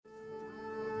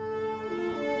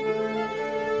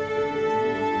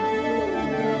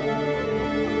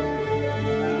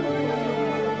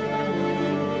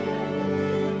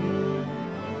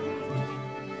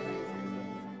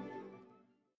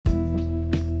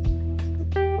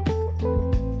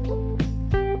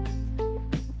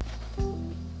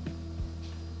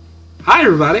Hi,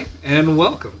 everybody, and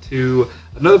welcome to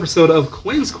another episode of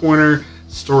Quinn's Corner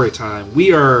Storytime.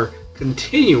 We are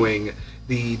continuing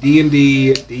the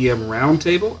D&D DM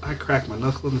Roundtable. I cracked my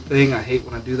knuckle in the thing. I hate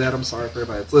when I do that. I'm sorry for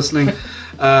everybody that's listening.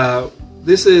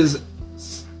 This is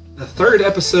the third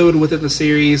episode within the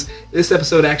series. This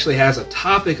episode actually has a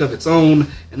topic of its own,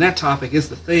 and that topic is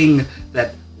the thing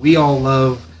that we all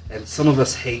love and some of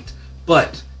us hate,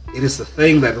 but it is the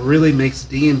thing that really makes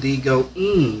D&D go,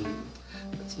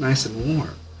 it's nice and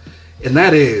warm. And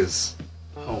that is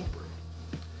Homebrew.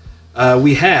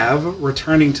 We have,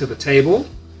 returning to the table,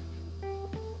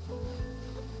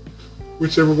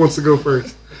 whichever wants to go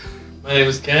first. My name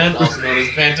is Ken, also known as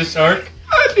Panta Shark.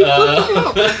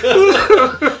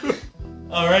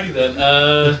 Alrighty then.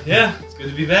 Yeah, it's good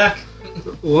to be back.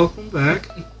 Welcome back.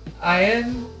 I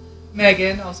am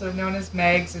Megan, also known as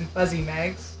Megs and Fuzzy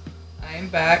Megs. I am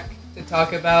back to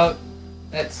talk about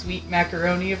that sweet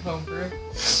macaroni of Homebrew.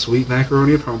 Sweet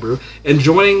macaroni of Homebrew. And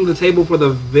joining the table for the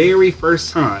very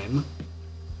first time.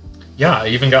 Yeah, I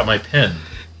even got my pen.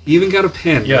 You even got a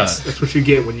pen. Yeah. That's what you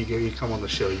get when you come on the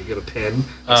show. You get a pen,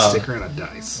 a sticker, and a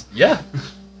dice. Yeah.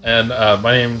 And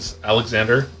my name's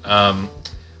Alexander.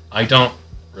 I don't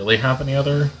really have any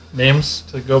other names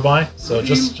to go by, so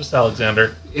just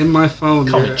Alexander. In my phone,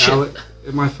 Call me you're Chip.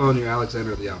 in my phone, you're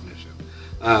Alexander the Omniscient.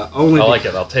 I like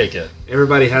it. I'll take it.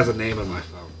 Everybody has a name on my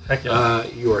phone. Heck yeah.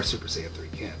 You are Super Saiyan 3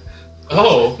 Ken.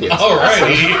 Oh, Yes.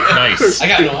 alrighty. Nice. I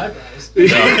got no eyebrows.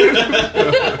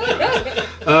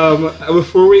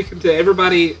 Before we continue,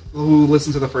 everybody who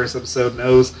listened to the first episode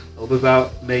knows a little bit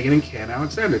about Megan and Ken.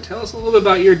 Alexander, tell us a little bit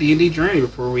about your D&D journey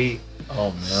before we...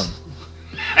 Oh, man.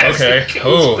 As Okay. it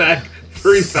goes back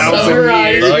 3,000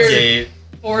 Summarize years. your- Bug-gate.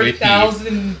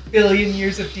 4,000 billion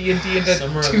years of D&D into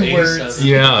Summer of 2 words. 87.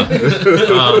 Yeah.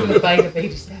 The bite of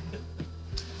 87.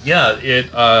 Yeah,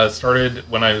 it started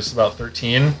when I was about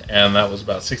 13, and that was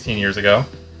about 16 years ago.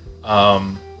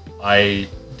 I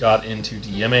got into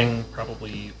DMing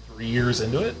probably 3 years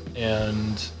into it,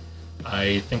 and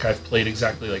I think I've played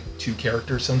exactly like 2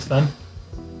 characters since then.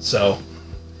 So,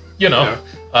 you know.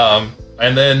 Yeah.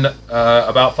 And then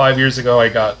about 5 years ago, I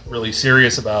got really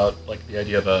serious about like the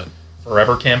idea of a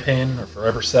forever campaign or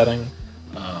forever setting,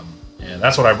 and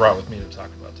that's what I brought with me to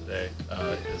talk about today.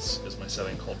 Is my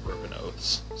setting called Broken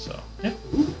Oaths? So yeah,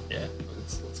 Ooh. yeah.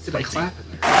 Let's get a Spicy. clap in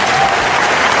there.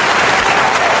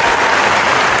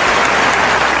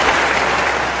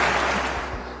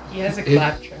 He has a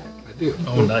clap track. I do.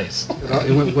 Oh, nice.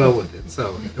 It went well with it,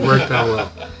 so it worked out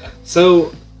well.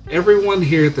 So everyone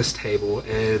here at this table,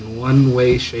 in one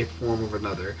way, shape, form, or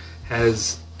another,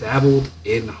 has dabbled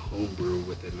in homebrew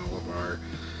within all of our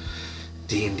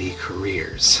D&D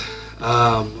careers.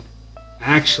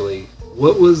 Actually,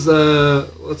 what was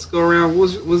let's go around.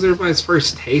 What was everybody's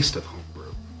first taste of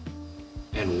homebrew,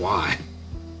 and why?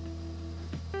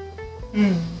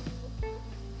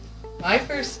 My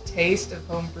first taste of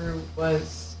Homebrew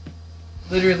was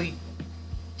literally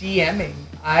DMing.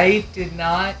 I did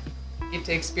not get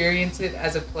to experience it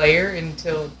as a player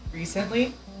until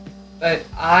recently, but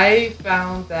I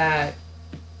found that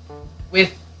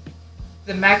with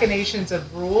the machinations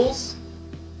of rules,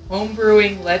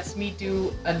 homebrewing lets me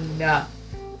do enough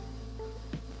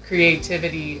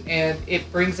creativity, and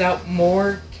it brings out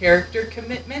more character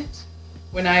commitment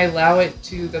when I allow it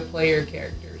to the player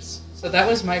characters. So that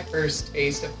was my first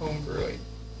taste of homebrewing,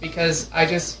 because I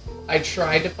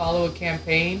tried to follow a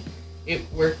campaign. It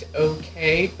worked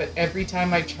okay, but every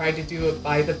time I tried to do a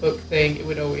by-the-book thing, it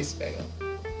would always fail.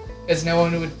 Because no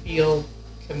one would feel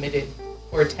committed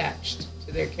or attached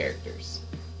to their characters.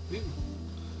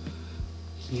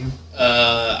 Yeah.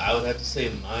 I would have to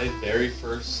say my very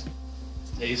first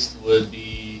taste would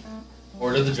be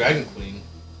Horde of the Dragon Queen.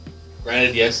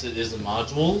 Granted, yes, it is a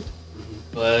module,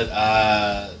 but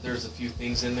there's a few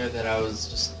things in there that I was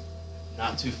just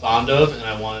not too fond of, and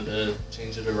I wanted to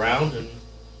change it around, and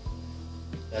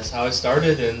that's how I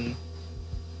started, and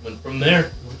went from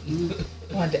there.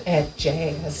 I wanted to add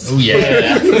jazz. Oh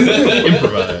yeah.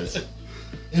 Improvise.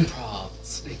 Improv.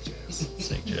 Snake jazz.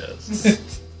 Snake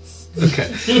jazz. Okay.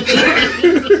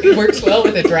 It works well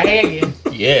with a dragon.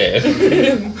 Yeah.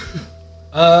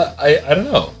 I don't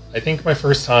know. I think my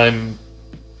first time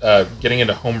getting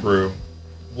into homebrew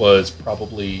was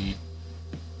probably...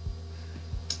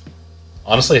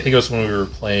 Honestly, I think it was when we were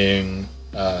playing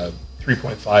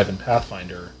 3.5 in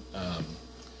Pathfinder. I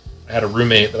had a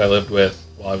roommate that I lived with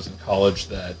while I was in college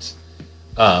that...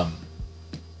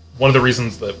 one of the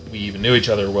reasons that we even knew each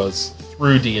other was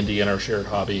through D&D and our shared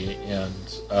hobby, and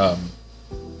I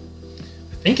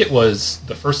think it was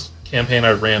the first campaign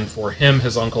I ran for him,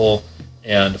 his uncle,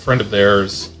 and a friend of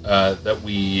theirs that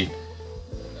we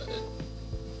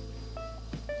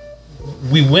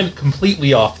we went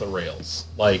completely off the rails.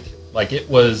 Like it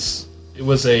was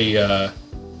an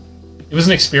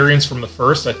experience from the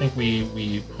first. I think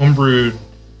we homebrewed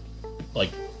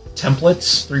like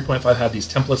templates. 3.5 had these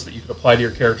templates that you could apply to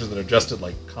your characters that adjusted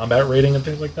like combat rating and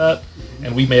things like that.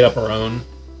 And we made up our own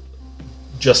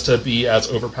just to be as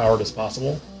overpowered as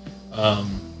possible.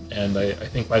 And I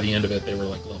think by the end of it, they were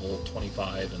like level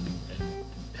 25 and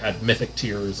had mythic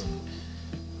tiers and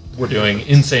were doing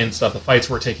insane stuff. The fights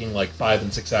were taking like 5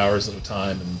 and 6 hours at a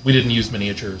time, and we didn't use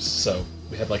miniatures, so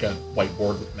we had like a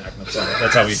whiteboard with magnets on it.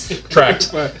 That's how we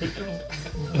tracked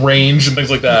range and things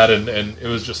like that. And it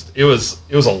was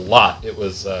a lot. It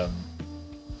was a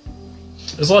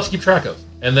lot to keep track of.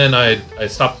 And then I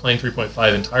stopped playing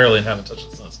 3.5 entirely and haven't touched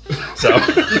it since. So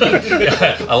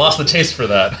yeah, I lost the taste for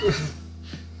that.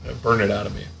 It burned it out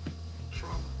of me.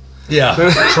 Yeah,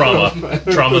 trauma.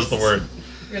 Trauma's the word.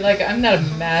 You're like, I'm not a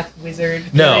math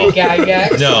wizard. No.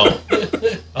 Gygax. No.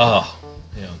 Oh,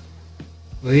 yeah.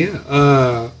 Well,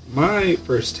 yeah. My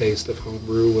first taste of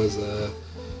homebrew was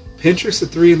Pinterest at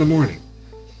 3 in the morning.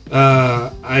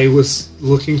 I was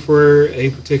looking for a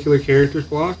particular character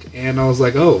block, and I was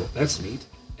like, oh, that's neat.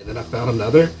 And then I found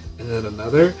another, and then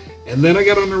another, and then I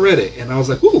got on the Reddit, and I was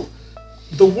like, ooh,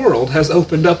 the world has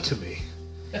opened up to me.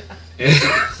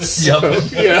 So,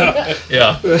 yeah.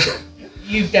 Yeah.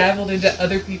 You dabbled into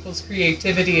other people's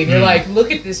creativity, and you're like,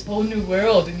 look at this whole new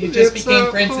world, and you just became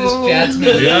Princess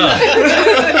Jasmine. Yeah.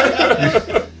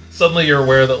 Suddenly you're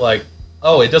aware that, like,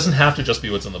 oh, it doesn't have to just be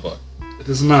what's in the book. It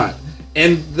does not.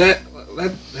 And that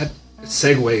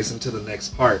segues into the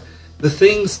next part. The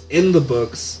things in the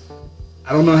books,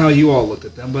 I don't know how you all looked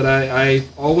at them, but I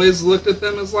always looked at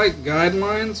them as like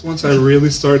guidelines once I really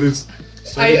started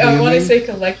I want to say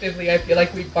collectively, I feel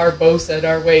like we Barbosa'd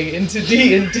our way into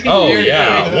D&D. Oh,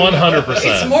 yeah, 100%.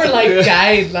 It's more like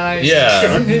guidelines.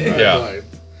 Yeah.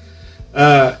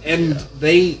 Yeah.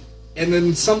 And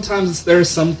then sometimes there are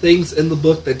some things in the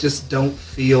book that just don't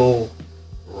feel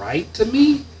right to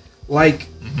me. Like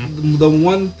the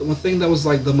one thing that was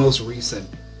like the most recent,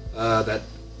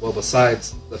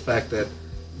 besides the fact that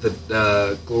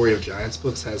the Glory of Giants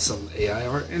books has some AI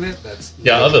art in it. That's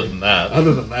Other than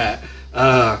that,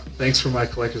 thanks for my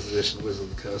collector's edition of Wizard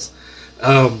of the Coast.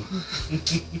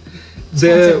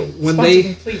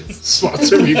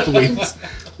 Sponsor me, please.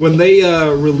 When they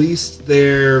released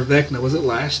their Vecna, was it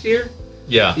last year?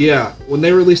 Yeah. Yeah. When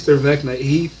they released their Vecna,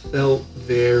 he felt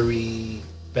very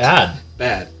bad.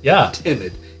 Yeah.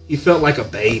 Timid. He felt like a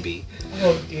baby.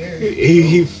 Oh dear.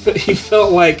 He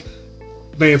felt like,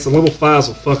 man, some little files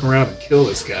will fuck around and kill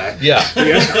this guy. Yeah.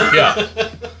 Yeah.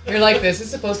 You're like, this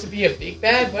is supposed to be a big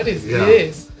bad? What is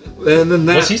this? And then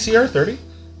Was he CR30?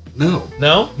 No.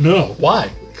 No? No.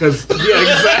 Why? Because, yeah,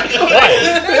 exactly.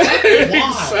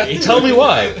 Why? Tell me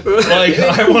why. Like,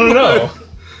 I want to know.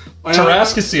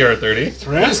 Tarask is CR30.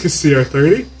 Tarask is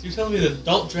CR30. You telling me the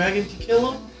adult dragon can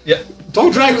kill him? Yeah.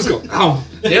 Don't dragons go. Ow.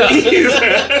 Yeah.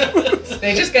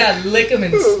 They just gotta lick him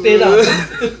and spit on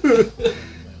him.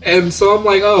 And so I'm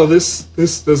like, oh, this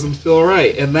doesn't feel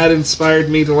right. And that inspired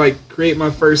me to like create my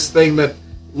first thing that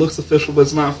looks official but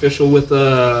it's not official with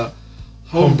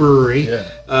home brewery. Yeah.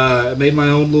 I made my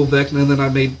own little Vecna, and then I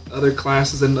made other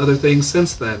classes and other things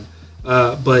since then.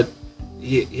 But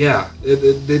yeah,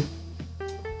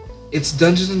 it's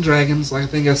Dungeons and Dragons. Like I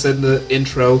think I said in the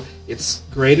intro, its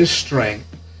greatest strength,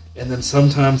 and then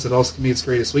sometimes it also can be its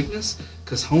greatest weakness,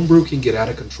 because homebrew can get out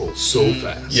of control so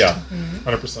fast. Yeah,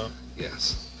 100%.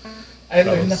 Yes. I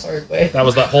learned the hard way. That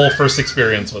was that whole first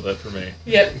experience with it for me.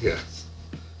 Yep. Yes.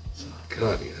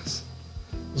 God, yes.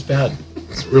 It was bad.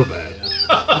 It's real bad.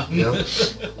 Yep.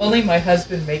 Only my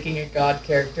husband making a god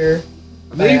character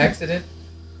by Maybe. accident.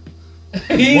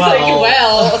 He's like,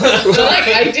 well, like,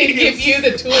 I did give you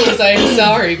the tools, I'm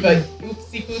sorry, but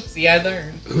oopsie poopsie, I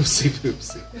learned. Oopsie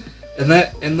poopsie.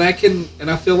 And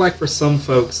I feel like for some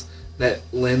folks that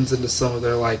lends into some of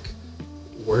their like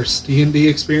worst D&D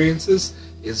experiences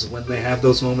is when they have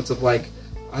those moments of like,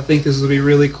 I think this would be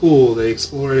really cool. They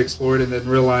explore it, and then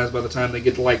realize by the time they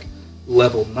get to like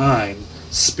level 9,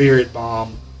 Spirit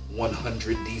Bomb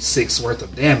 100d6 worth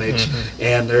of damage,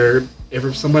 and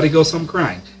somebody goes home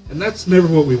crying. And that's never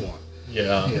what we want.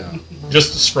 Yeah.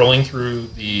 Just scrolling through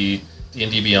the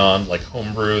D&D Beyond, like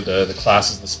homebrew, the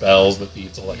classes, the spells, the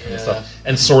feats, all that kind of stuff,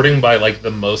 and sorting by like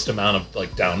the most amount of like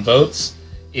downvotes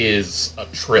is a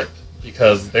trip,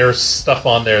 because there's stuff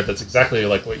on there that's exactly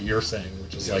like what you're saying,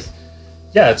 which is like,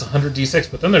 yeah, it's 100d6,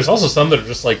 but then there's also some that are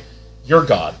just like, you're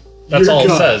God. That's You're all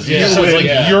God. it says. Yeah. It's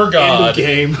like, you're God. End the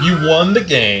game. You won the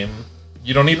game.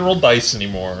 You don't need to roll dice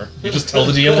anymore. You just tell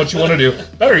the DM what you want to do.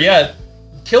 Better yet,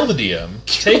 kill the DM,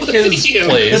 take the his DM.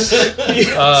 place.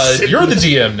 You're the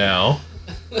DM now.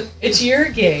 It's your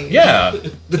game. Yeah,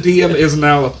 The DM is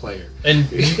now a player.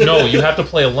 and no, you have to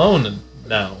play alone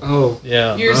now. Oh,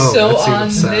 Yeah, You're Oh, so that's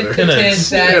even sadder. omnipotent Penance.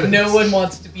 that no one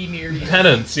wants to be near you.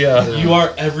 penance. Yeah. Yeah. You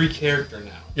are every character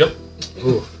now. Yep.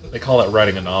 ooh. They call that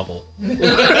writing a novel. So,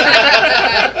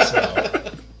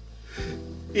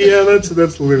 Yeah,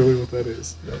 that's literally what that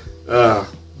is. Yep.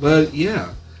 But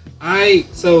yeah,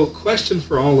 so question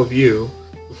for all of you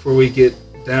before we get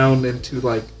down into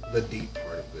like the deep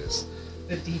part of this.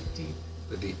 The deep.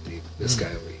 The deep. This guy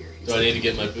over here. He's Do I the need to deep.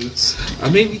 get my boots? I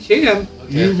mean, you can.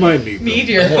 Okay. You might need them. Need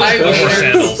your More- high more waders.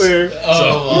 sandals. Fair.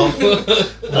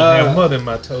 Oh, I have mud in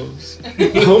my toes.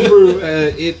 Homebrew,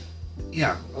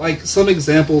 yeah, like some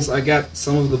examples. I got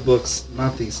some of the books,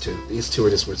 not these two. These two are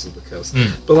just Wizards of the Coast.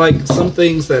 But like some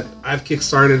things that I've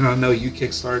kickstarted, and I know you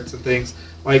kickstarted some things.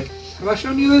 Like, have I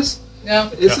shown you this? No.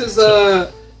 This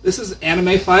is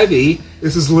Anime 5e.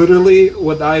 This is literally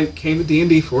what I came to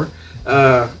D&D for.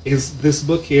 Is this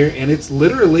book here, and it's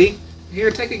literally here.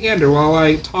 Take a gander while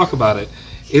I talk about it.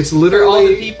 It's For literally all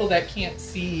the people that can't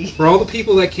see. For all the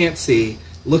people that can't see,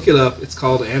 look it up. It's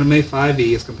called Anime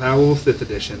 5e. It's compatible with 5th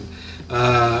edition.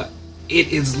 It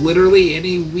is literally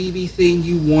any weeby thing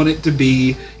you want it to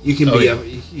be. You can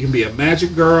be a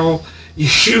magic girl.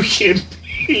 You can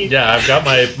be. Yeah, I've got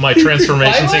my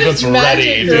transformation Why sequence was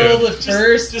ready, Magic Girl dude. the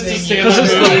first just thing to you say Because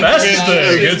it's the Yeah. best Yeah.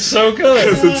 thing. It's so good.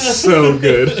 Because it's so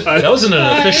good. That was an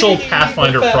official Tiny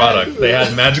Pathfinder bag. product. They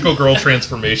had magical girl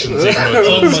transformation Oh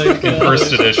sequences my in God.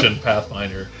 first edition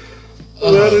Pathfinder.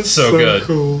 That is so so good.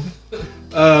 cool.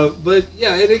 But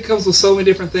yeah, it comes with so many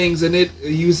different things, and it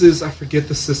uses, I forget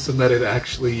the system that it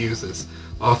actually uses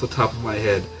off the top of my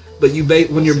head. But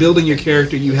when you're building your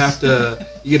character, you have to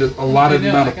you get a lot of I know,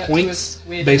 amount I of got to a points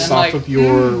squid, based and I'm off like, of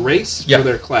your race Yeah. for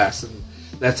their class, and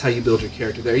that's how you build your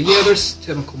character there. Yeah, there's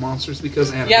tentacle monsters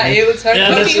because anime. Yeah, it was talking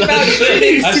about human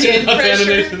I've skin seen enough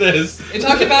anime for pressure. this. It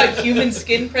talked about human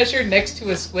skin pressure next to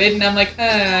a squid, and I'm like,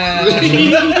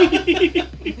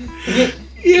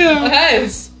 Yeah.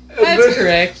 that's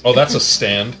correct. Oh, that's a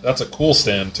stand. That's a cool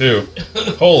stand too.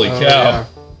 Holy Oh, cow!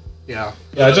 Yeah.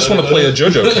 Yeah, I just want to play a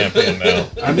JoJo campaign now.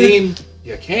 I mean,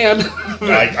 you can.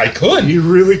 I could. You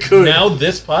really could. Now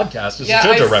this podcast is Yeah,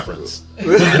 a JoJo I- reference.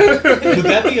 Would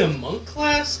that be a monk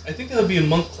class? I think that would be a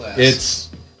monk class. It's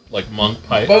like monk,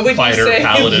 What would you fighter, say?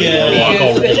 paladin, Yeah. warlock,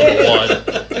 all rolled into one.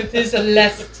 With his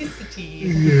elasticity.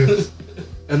 Yes.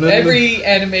 And then Every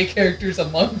anime character's a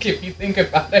monk if you think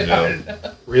about it. Yeah.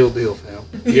 real deal, fam.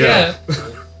 Yeah.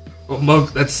 Well,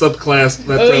 monk. That's subclass.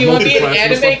 That's Oh, you want to be an multi-class for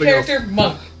anime something else. character?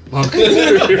 Monk. Monk.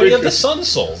 We have the Sun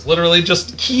Souls, literally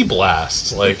just key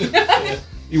blasts. Like,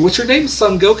 What's your name?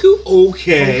 Son Goku?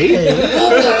 Okay.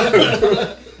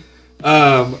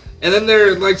 And then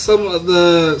there are like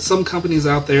some companies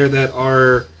out there that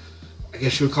are, I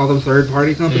guess you would call them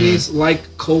third-party companies,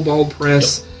 like Cobalt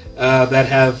Press, that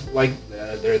have like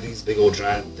they're these big old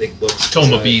giant thick books.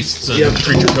 Toma Beasts and Yeah,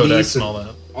 Creature Toma Codex Beasts and all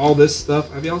that. all this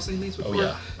stuff. Have y'all seen these Oh before?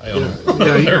 yeah, I own them.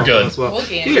 Yeah, you They're know good. as well. We'll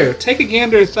gander. Here, take a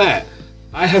gander at that.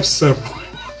 I have several.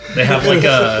 They have like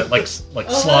Oh,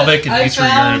 Slavic and I Eastern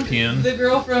found European. The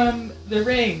girl from The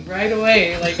Ring right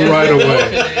away. Like Right as we away.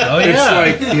 opened it. Oh, It's yeah.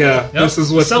 like, yeah, Yep. this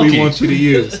is what Selkie. we want you to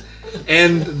use.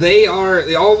 And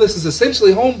all this is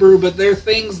essentially homebrew, but they're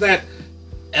things that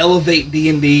elevate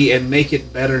D&D and make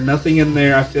it better. Nothing in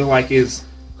there I feel like is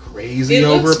crazy It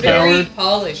looks very overpowered.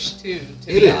 polished too,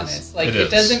 to It be is. honest. Like It it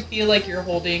is. doesn't feel like you're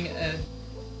holding a,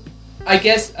 I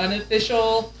guess,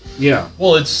 unofficial. Yeah.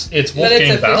 Well, it's But it's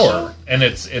Wolfgang official? Bauer, and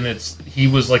it's he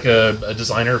was like a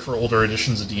designer for older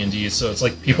editions of D&D. So it's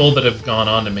like people that have gone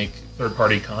on to make third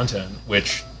party content.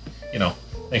 Which,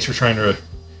 thanks for trying to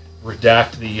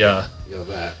redact the. You know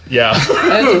that. Yeah.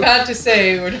 I was about to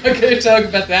say we're not going to talk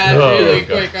about that Oh, really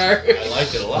God. quick, are I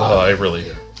like it a Oh, lot. I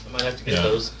really. I might have to get Yeah.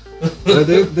 those.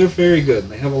 They're very good.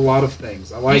 They have a lot of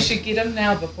things. I You like. should get them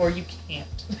now before you can't.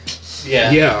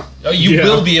 Yeah. Yeah. You Yeah.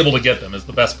 will be able to get them. Is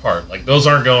the best part. Like those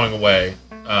aren't going away.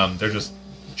 They're just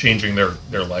changing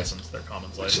their license, their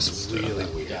commons It's license. just really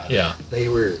weird. Got it. Yeah. They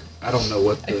were. I don't know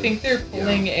what. I think they're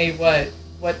pulling a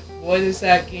what is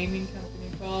that gaming company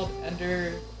called?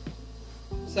 Under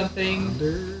something.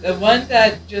 The one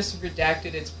that just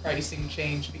redacted its pricing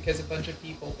change because a bunch of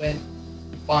people went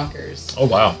bonkers. Oh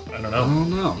wow. I don't I know. don't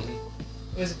know.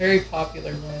 It was a very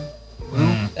popular one.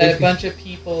 Well, That a bunch of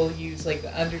people use, like the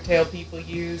Undertale people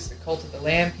use, the Cult of the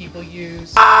Lamb people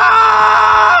use.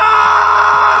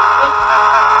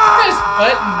 Press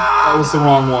button. that was the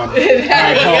wrong one. It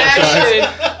had I a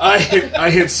apologize. reaction. I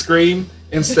hit scream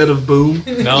instead of boom.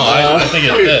 No, I think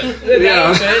it fit.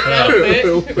 Yeah.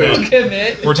 That'll fit. We'll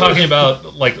commit. We're talking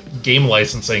about like game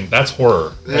licensing. That's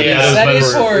horror. That That is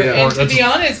is horror. Yeah. And to That's- be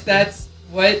honest, that's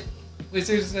what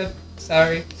Wizards of...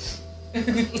 Sorry. I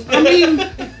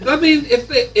mean,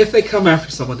 if they come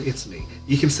after someone, it's me.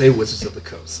 You can say Wizards of the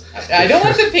Coast. I don't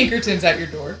want the Pinkertons at your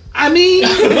door. I mean,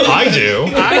 I do.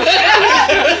 I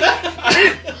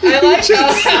like how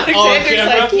Alexander's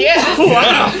like, yes.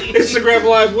 wow, Instagram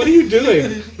Live, what are you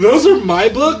doing? Those are my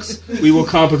books. We will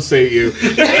compensate you.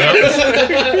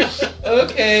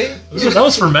 Okay. That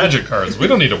was for Magic cards. We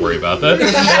don't need to worry about that. This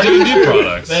is D&D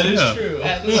products. That is Yeah. true.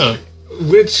 Yeah.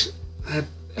 Which, I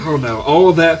don't know. All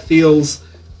of that feels.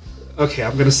 Okay,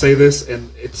 I'm gonna say this, and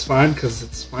it's fine because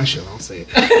it's my show. I'll say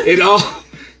it.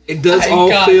 It does I all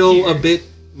got feel you. a bit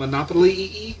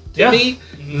Monopoly-y to Yeah. me.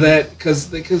 That because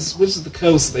Wizards of the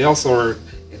Coast, they also are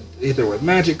either with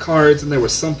Magic cards, and there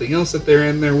was something else that they're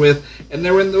in there with, and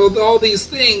they're in with all these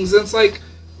things. And it's like,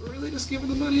 we're really just giving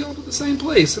the money all to the same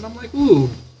place, and I'm like, ooh,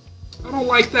 I don't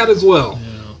like that as well. Yeah.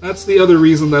 That's the other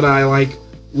reason that I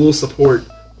will support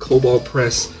Cobalt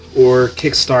Press or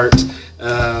Kickstart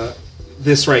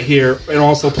this right here, and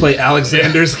also play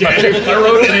Alexander's game. I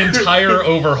wrote an entire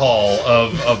overhaul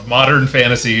of modern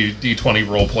fantasy D20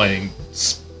 role playing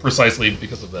precisely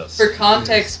because of this. For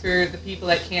context, for the people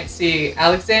that can't see,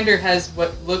 Alexander has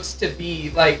what looks to be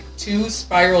like 2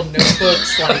 spiral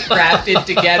notebooks, like crafted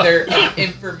together of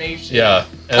information. Yeah,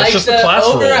 and Like it's just the class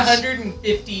over rules.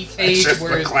 150 page Just the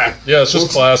worth. class. Yeah, it's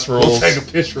just class rules. We'll take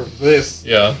a picture of this.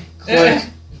 Yeah. Click.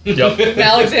 Yep. And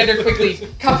Alexander quickly,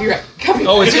 copyright.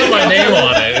 Oh, it's got my name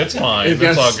on it. It's fine. It got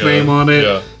It's all his good. name on it.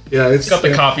 Yeah. Yeah, It's got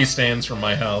the coffee stains from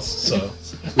my house, so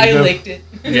I licked it.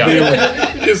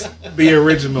 yeah. Just the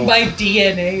original. My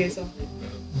DNA is on it.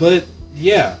 But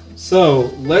yeah,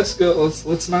 so let's go.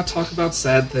 Let's not talk about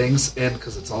sad things, and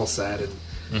because it's all sad, and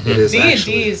it is D&D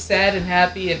actually is sad and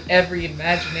happy and every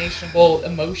imaginable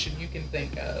emotion you can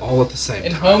think of. all at the same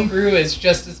And time. Homebrew is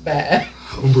just as bad.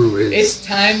 Homebrew is. It's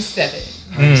times 7.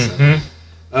 Mhm.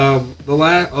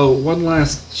 One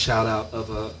last shout out of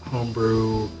a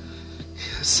homebrew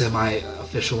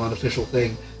semi-official, unofficial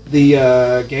thing.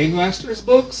 The Game Masters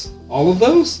books, all of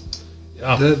those,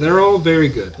 Yeah. they're all very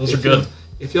good. Those are good.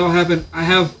 If y'all haven't, I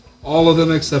have all of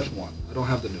them except one. I don't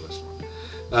have the newest one.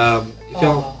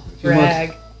 If you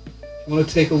brag. want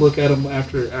to take a look at them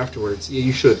afterwards, yeah,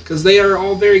 you should, because they are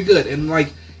all very good. And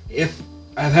like, if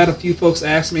I've had a few folks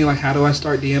ask me like, how do I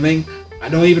start DMing? I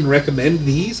don't even recommend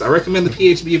these. I recommend the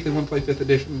PHB if they want to play 5th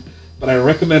edition, but I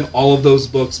recommend all of those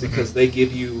books because they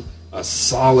give you a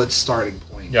solid starting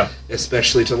point. Yeah.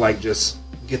 Especially to like just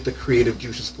get the creative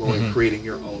juices flowing, creating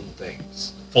your own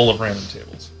things. Full of random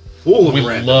tables. Full of We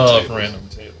random love tables. random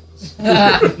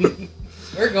tables.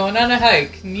 We're going on a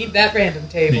hike. Need that random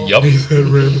table. Yup.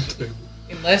 Random table.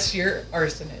 Unless you're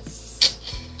arsonist.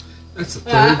 That's the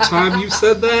third time you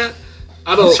said that.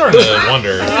 I I'm don't. starting to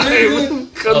wonder. I'm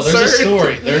Oh, there's a concerned.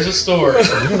 story. There's a story. We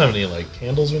don't have any like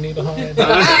candles we need to hide.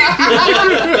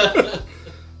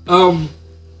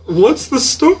 What's the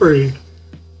story?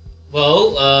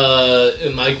 Well,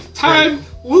 in my Time.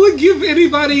 Will it give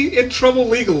anybody in trouble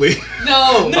legally?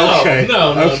 No. No, Okay.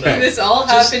 no. Okay. This all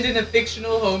Just- happened in a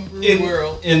fictional homebrew in,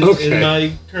 world. in, Okay. in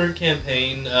my current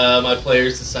campaign, my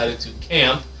players decided to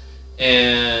camp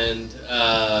and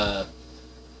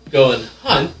go and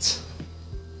hunt.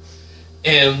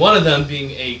 And one of them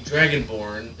being a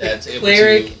dragonborn that's The able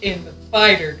cleric to... and the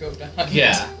fighter go to hunt.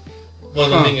 Yeah. One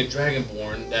of them Huh. being a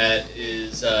dragonborn that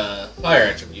is fire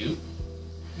attribute.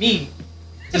 Me.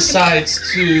 Decides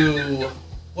to...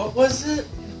 What was it?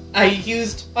 I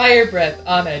used fire breath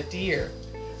on a deer.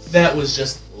 That was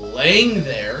just laying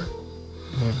there,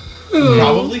 Hmm.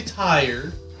 probably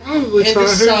tired, Probably and tired.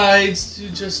 decides to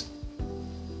just...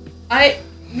 I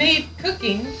made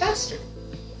cooking faster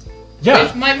Yeah.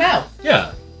 with my mouth.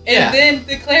 Yeah. And Yeah. then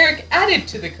the cleric added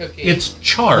to the cooking. It's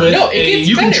charred. With No, it a- gets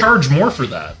You can better. charge more for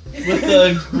that. with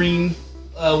the green...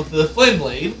 with the flame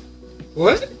blade.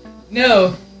 What?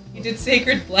 No, he did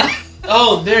sacred blast,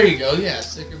 Oh, there you go. Yeah,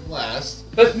 Sacred Blast.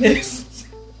 but missed.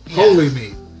 Holy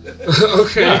meat.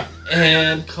 Okay. Yeah.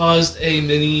 And caused a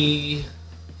mini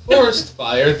forest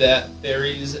fire that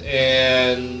fairies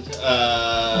and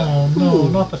Oh no,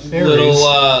 not the fairies. little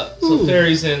so Ooh.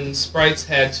 fairies and sprites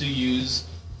had to use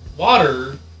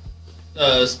water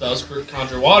spells,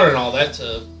 conjure water and all that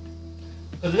to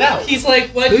put it out. He's like,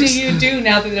 what Who's- do you do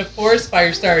now that the forest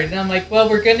fire started? And I'm like, well,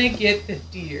 we're gonna get the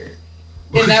deer.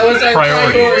 And that was our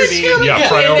Priorities. priority. Yeah, And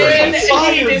priorities.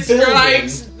 then he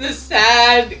describes the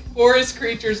sad forest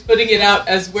creatures putting it out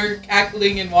as we're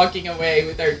cackling and walking away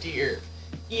with our deer,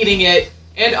 eating it,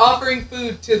 And offering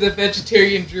food to the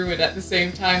vegetarian druid at the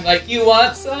same time, like, you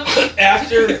want some?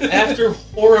 After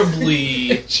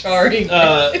horribly Charring.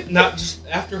 not just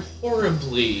after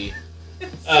horribly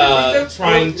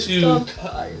trying to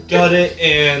gut it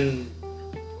and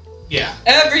yeah,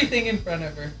 everything in front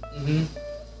of her. mm-hmm.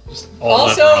 Just all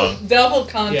went Also, wrong. double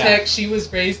context, she was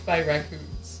raised by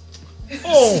raccoons.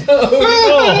 Oh, So,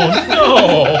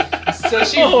 oh so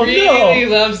she Oh, really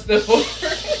no. loves the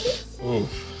forest. no!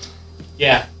 Oof.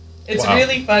 yeah. It's Wow.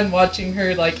 really fun watching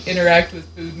her like interact with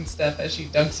food and stuff as she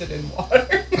dunks it in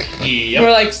water. Yep.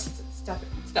 We're like, stop it,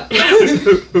 stop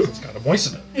it. It's gotta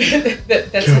moisten it.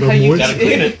 That's not how you Gotta do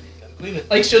clean it. it. Gotta clean it.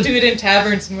 Like she'll do it in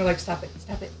taverns, and we're like, stop it,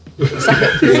 stop it, stop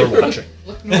it. People are watching.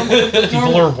 Look normal, look People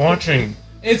normal. are watching.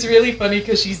 It's really funny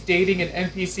because she's dating an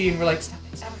NPC, and we're like, stop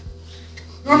it, stop it.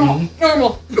 Normal,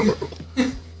 normal.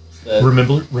 That,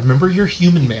 Remember your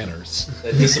human manners.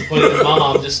 that disappointed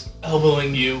mom just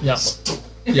elbowing you. Yep.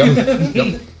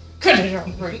 Yep. Cut it out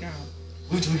right now.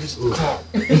 Wait till we get to the car.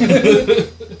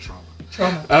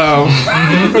 Trauma.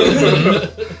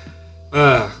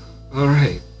 Trauma. All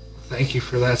right. Thank you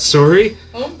for that story.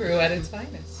 Homebrew at its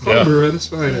finest. Yeah. Homebrew at its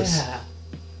finest. Yeah.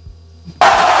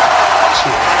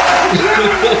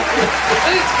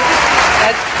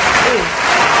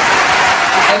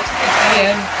 That's the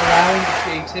DM allowing the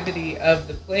creativity of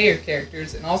the player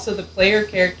characters, and also the player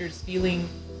characters feeling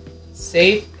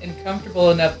safe and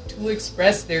comfortable enough to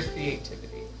express their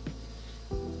creativity.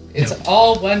 It's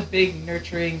all one big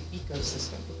nurturing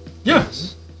ecosystem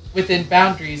Yes. within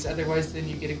boundaries. Otherwise, then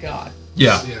you get a god,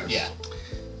 Yeah. Yes. Yeah.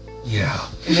 Yeah.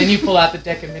 and then you pull out the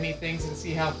deck of many things and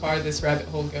see how far this rabbit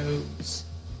hole goes.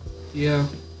 Yeah.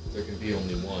 There can be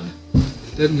only one.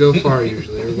 It doesn't go far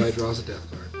usually. Everybody draws a death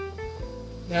card.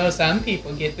 No, some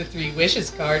people get the 3 wishes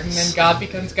card, and then God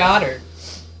becomes Goddard.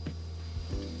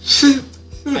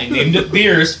 I named it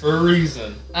beers for a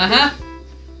reason.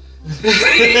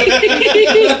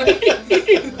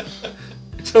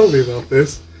 Tell me about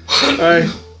this.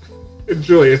 I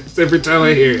enjoy it every time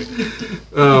I hear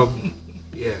it.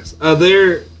 Yes.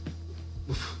 There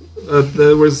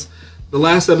was the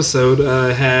last episode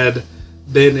had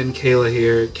Ben and Kayla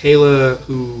here. Kayla,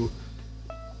 who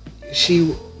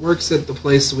she works at the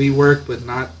place we work, but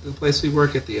not the place we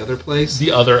work at the other place.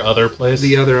 The other place.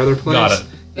 The other place. Got it.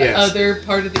 The Yes. other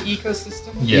part of the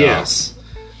ecosystem. Yeah. Yes.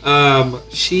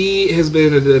 She has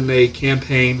been in a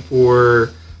campaign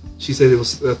for, she said it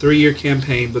was a 3-year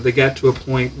campaign, but they got to a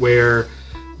point where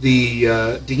the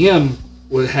DM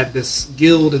had this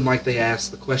guild, and like they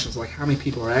asked the questions like, how many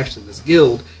people are actually in this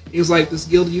guild? He was like, this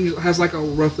guild usually has like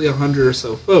roughly 100 or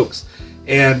so folks.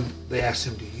 And they asked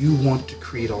him, do you want to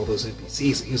create all those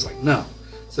NPCs? And he was like, no.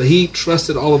 So he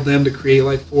trusted all of them to create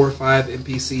like 4 or 5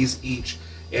 NPCs each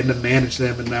and to manage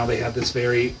them, and now they have this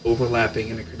very overlapping,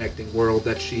 interconnecting world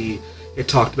that she had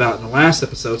talked about in the last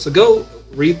episode. So go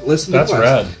listen to That's the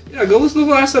last. rad. Yeah, go listen to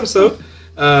the last episode.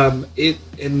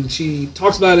 And she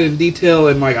talks about it in detail,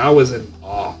 and like I was in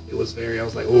awe. It was I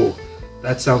was like, oh,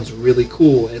 that sounds really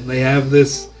cool. And they have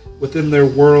this within their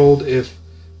world. If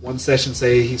one session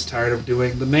say he's tired of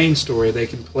doing the main story, they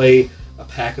can play a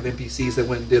pack of NPCs that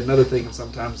went and did another thing, and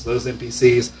sometimes those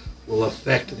NPCs will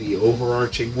affect the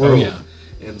overarching world. Oh, yeah.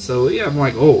 And so, yeah, I'm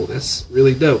like, oh, that's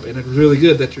really dope. And it's really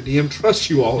good that your DM trusts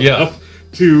you all Yeah. enough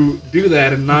to do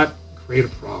that and not create a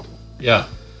problem. Yeah.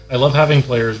 I love having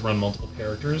players run multiple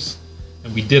characters.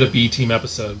 And we did a B team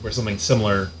episode where something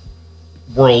similar,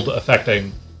 world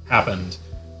affecting, happened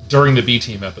during the B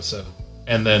team episode.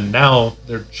 And then now,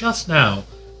 they're just now,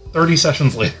 30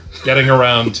 sessions later, getting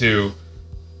around to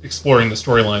exploring the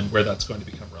storyline where that's going to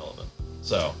become relevant.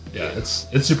 So, yeah, it's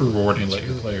super rewarding to let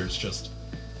your players just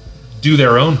do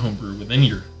their own homebrew within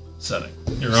your setting,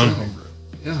 your own homebrew.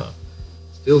 Yeah. So,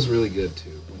 It feels really good,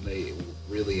 too, when they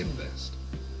really invest.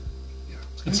 it's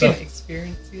I'm good going stuff. to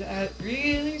experience that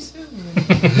really soon.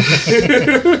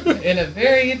 In a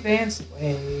very advanced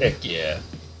way. Heck yeah.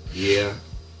 Yeah.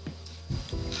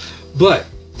 But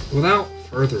without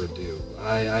further ado,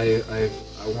 I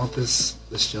want this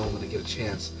gentleman to get a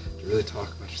chance to really talk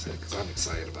about your set because I'm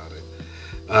excited about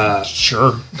it.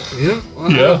 Sure. Yeah.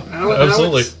 Well, Yeah, Alex,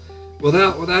 absolutely.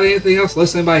 without anything else,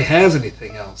 unless anybody has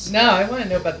anything else. No, I want to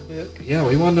know about the book. Yeah,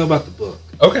 we want to know about the book.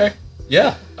 Okay.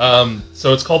 Yeah.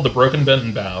 So it's called The Broken, Bent,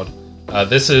 and Bowed.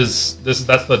 That's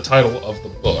the title of the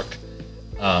book.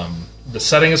 The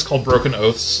setting is called Broken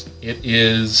Oaths. It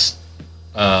is,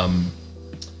 I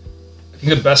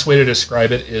think the best way to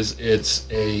describe it is it's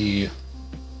a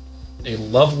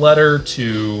love letter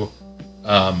to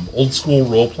old school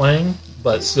role playing,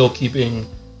 but still keeping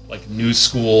like new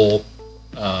school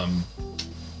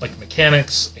like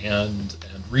mechanics and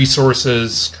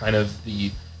resources, kind of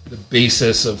the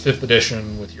basis of 5th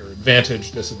edition with your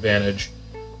advantage, disadvantage,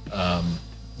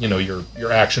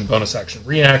 your action, bonus action,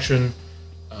 reaction,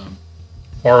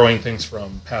 borrowing things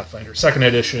from Pathfinder 2nd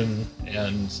edition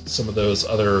and some of those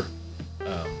other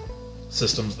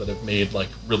systems that have made like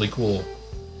really cool,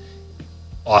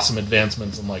 awesome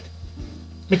advancements in like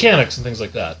mechanics and things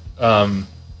like that.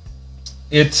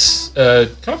 It's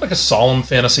kind of like a solemn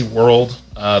fantasy world.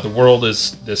 The world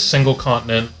is this single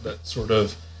continent that sort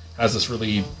of has this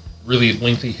really, really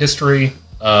lengthy history.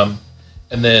 And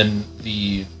then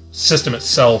the system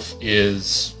itself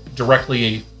is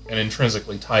directly and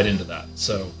intrinsically tied into that.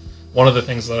 So one of the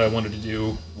things that I wanted to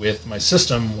do with my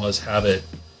system was have it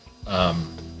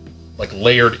like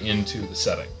layered into the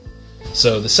setting.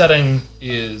 So the setting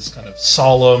is kind of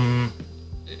solemn.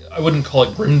 I wouldn't call it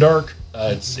grimdark.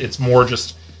 It's more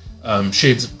just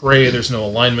shades of gray. There's no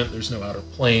alignment. There's no outer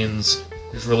planes.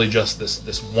 There's really just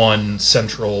this one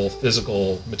central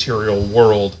physical material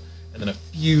world, and then a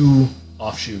few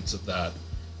offshoots of that.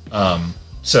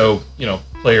 So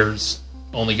players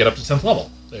only get up to 10th level.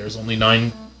 There's only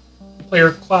 9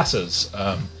 player classes.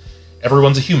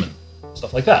 Everyone's a human.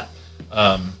 Stuff like that.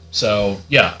 So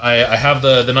yeah, I have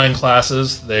the 9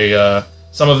 classes. They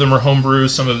some of them are homebrew.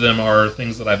 Some of them are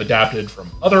things that I've adapted from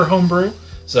other homebrew.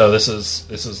 So this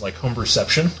is like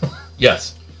homebrewception.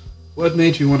 Yes. What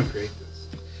made you want to create this?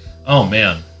 Oh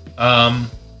man.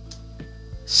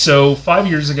 So 5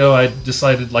 years ago, I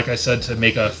decided, like I said, to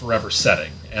make a forever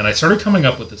setting, and I started coming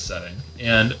up with this setting.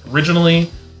 And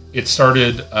originally, it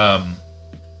started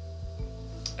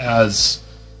as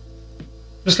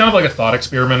just kind of like a thought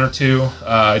experiment or two.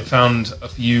 I'd found a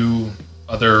few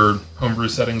other homebrew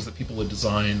settings that people had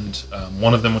designed.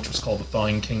 One of them, which was called the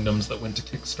Thawing Kingdoms, that went to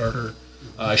Kickstarter.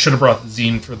 I should have brought the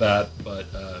zine for that, but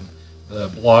the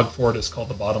blog for it is called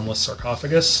The Bottomless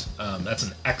Sarcophagus. That's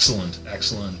an excellent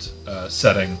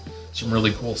setting. Some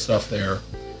really cool stuff there.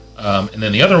 And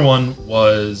then the other one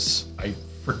was, I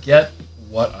forget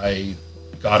what I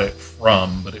got it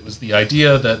from, but it was the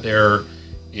idea that there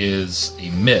is a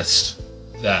mist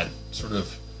that sort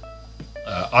of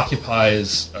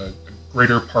occupies a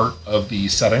greater part of the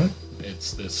setting.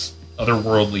 It's this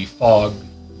otherworldly fog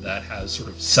that has sort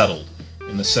of settled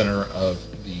in the center of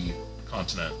the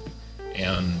continent.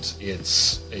 And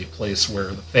it's a place where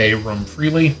the Fae roam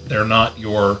freely. They're not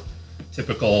your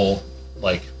typical,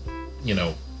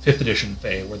 5th edition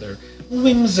Fae, where they're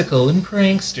whimsical and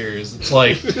pranksters. It's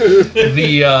like the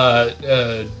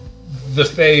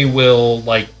Fae will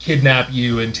kidnap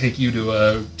you and take you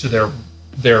to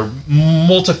their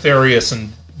multifarious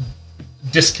and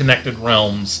disconnected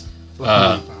realms.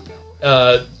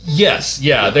 Yes,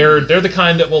 yeah, they're the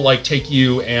kind that will take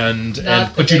you and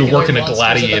put you to work in a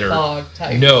gladiator.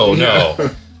 No,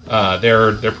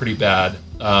 they're pretty bad.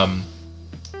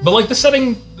 But the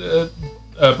setting,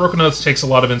 Broken Oaths takes a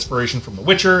lot of inspiration from The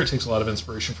Witcher. It takes a lot of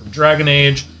inspiration from Dragon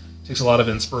Age. It takes a lot of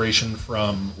inspiration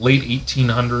from late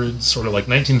 1800s, sort of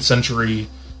 19th century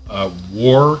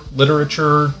war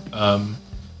literature.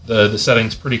 The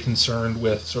setting's pretty concerned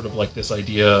with sort of this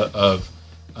idea of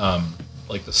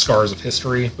the scars of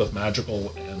history, both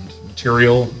magical and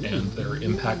material, and their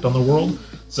impact on the world.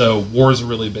 So war is a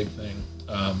really big thing.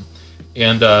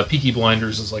 And Peaky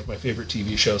Blinders is my favorite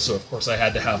TV show, so of course I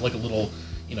had to have a little,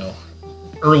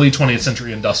 early 20th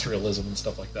century industrialism and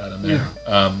stuff like that in there.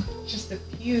 Yeah. Just a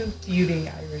few feuding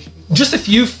Irish people. Just a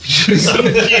few feuding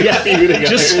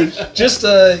Irish.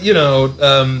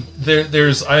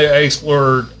 There's I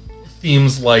explore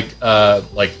themes like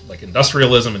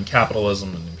industrialism and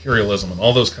capitalism and imperialism and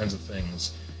all those kinds of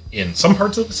things in some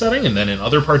parts of the setting, and then in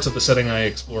other parts of the setting I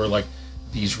explore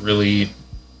these really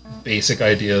basic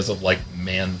ideas of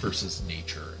man versus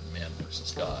nature and man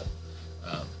versus God.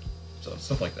 So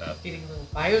stuff like that. Getting a little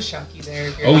Bioshocky there.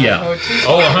 If you're oh yeah.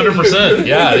 100%.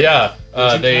 Yeah.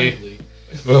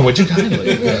 Would you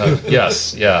kindly?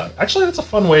 Yes. Yeah. Actually, that's a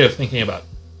fun way of thinking about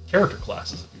character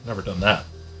classes. If you've never done that,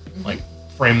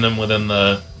 frame them within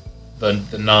the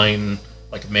 9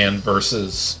 man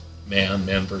versus man,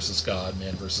 man versus God,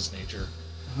 man versus nature.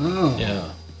 Oh.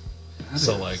 Yeah.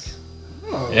 So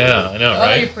yeah, I know,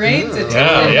 right? Your brain's a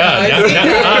yeah.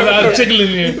 I'm tickling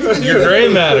your gray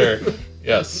matter.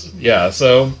 Yes. Yeah.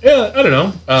 So yeah, I don't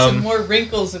know. Some more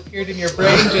wrinkles appeared in your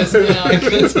brain just now. I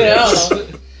can tell.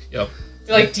 Yep.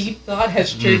 Deep thought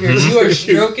has triggered. You are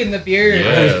stroking the beard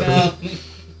right now.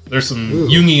 There's some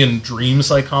Jungian dream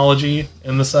psychology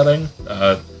in the setting.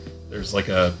 There's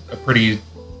a pretty...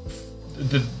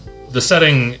 The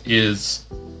setting is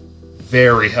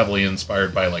very heavily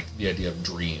inspired by the idea of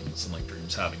dreams and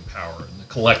dreams having power and the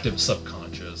collective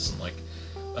subconscious and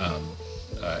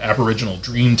Aboriginal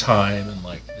dream time and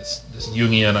like this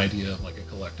Jungian idea of like a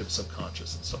collective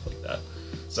subconscious and stuff like that.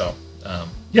 So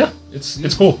yeah,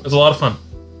 it's cool. It's a lot of fun.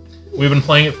 We've been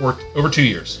playing it for over 2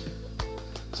 years.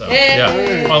 So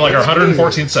yeah, on like our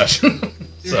 114th session.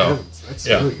 So That's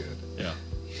yeah. really good. Yeah,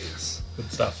 Yes.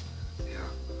 good stuff. Yeah.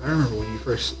 I remember when you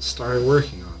first started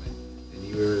working on it, and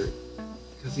you were,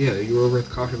 because you were over at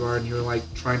the coffee bar, and you were like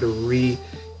trying to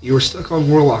you were stuck on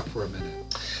Warlock for a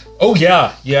minute. Oh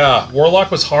yeah.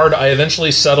 Warlock was hard. I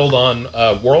eventually settled on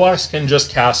Warlocks can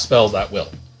just cast spells at will.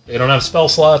 They don't have spell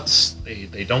slots.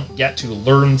 They don't get to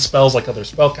learn spells like other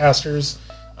spellcasters.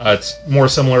 It's more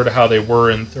similar to how they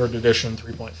were in 3rd edition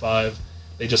 3.5.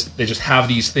 They just have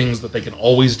these things that they can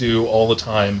always do all the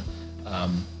time,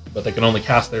 but they can only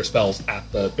cast their spells at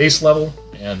the base level,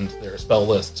 and their spell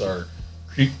lists are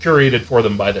curated for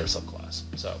them by their subclass.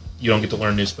 So you don't get to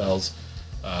learn new spells.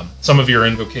 Some of your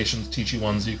invocations teach you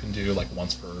ones you can do, like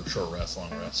once per short rest,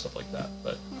 long rest, stuff like that.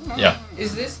 But yeah.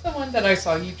 Is this the one that I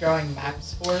saw you drawing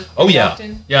maps for? Oh yeah,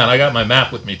 often? yeah, and I got my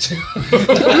map with me too.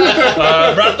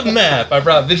 I brought the map. I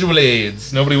brought visual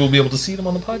aids. Nobody will be able to see them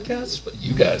on the podcast, but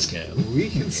you guys can. We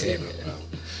can see them.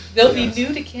 They'll be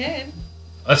new to Ken.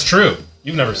 That's true.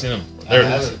 You've never seen them.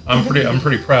 I'm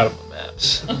pretty proud of my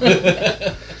maps.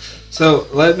 So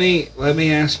let me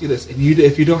ask you this, and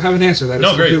if you don't have an answer, that is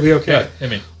completely okay. Yeah, hit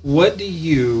me. What do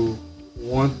you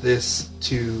want this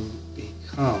to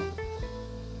become?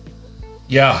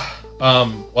 Yeah.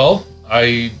 Well,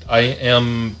 I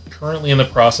am currently in the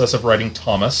process of writing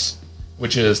Thomas,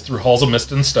 which is Through Halls of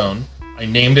Mist and Stone. I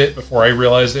named it before I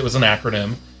realized it was an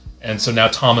acronym, and so now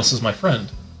Thomas is my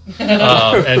friend.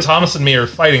 And Thomas and me are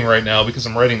fighting right now because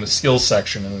I'm writing the skills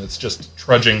section, and it's just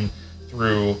trudging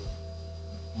through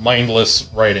mindless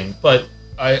writing. But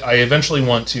I eventually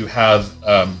want to have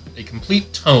a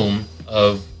complete tome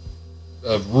of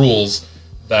rules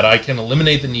that I can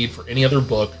eliminate the need for any other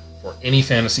book for any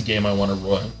fantasy game I want to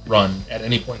run at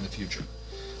any point in the future.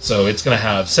 So it's going to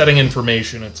have setting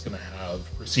information, it's going to have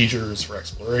procedures for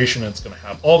exploration, it's going to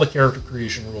have all the character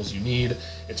creation rules you need.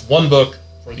 It's one book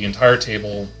for the entire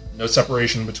table, no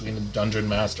separation between the dungeon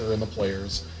master and the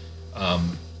players.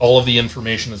 All of the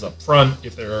information is up front.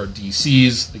 If there are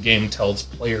DCs, the game tells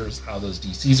players how those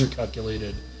DCs are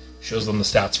calculated, shows them the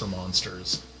stats for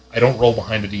monsters. I don't roll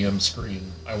behind a DM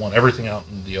screen. I want everything out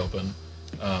in the open.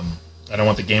 And I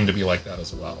want the game to be like that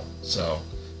as well. So,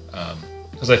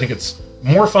 because I think it's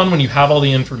more fun when you have all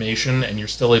the information and you're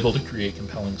still able to create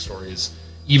compelling stories,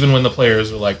 even when the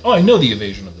players are like, "Oh, I know the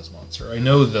evasion of this monster. I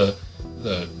know the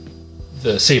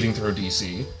saving throw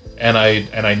DC, and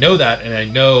I know that, and I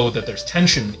know that there's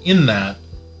tension in that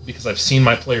because I've seen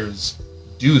my players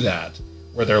do that,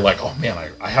 where they're like, "Oh man,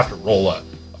 I have to roll a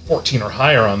 14 or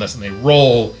higher on this," and they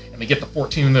roll. They get the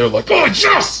 14 and they're like, "Oh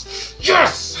yes,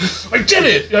 I did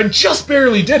it! I just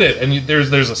barely did it!" And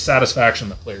there's a satisfaction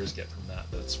that players get from that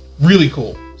that's really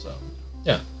cool. So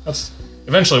yeah, that's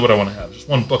eventually what I want to have. Just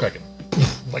one book I can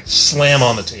like slam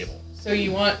on the table. So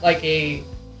you want like a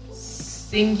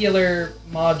singular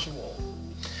module?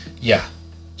 Yeah,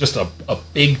 just a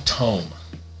big tome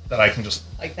that I can just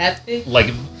like that big?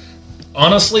 Like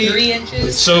honestly, 3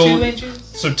 inches, 2 inches.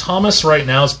 So Thomas right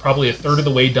now is probably a third of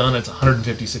the way done. It's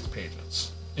 156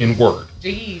 pages in Word.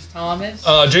 Jeez, Thomas.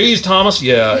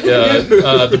 Yeah.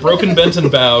 The Broken Bent and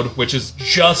Bowed, which is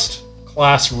just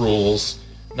class rules.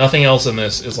 Nothing else in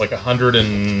this is like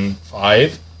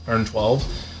 105, 112.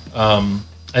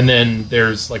 And then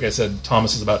there's, like I said,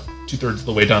 Thomas is about 2/3 of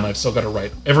the way done. I've still got to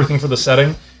write everything for the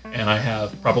setting, and I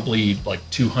have probably like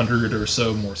 200 or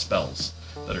so more spells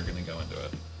that are going to go into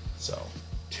it. So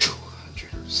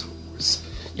 200 or so more spells.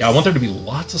 Yeah, I want there to be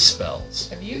lots of spells.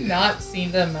 Have you not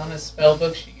seen the amount of spell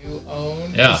books you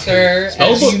own, Yeah. sir?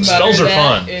 Spells are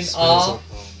fun. In Spells awe. are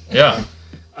fun. Yeah.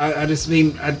 I just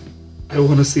mean I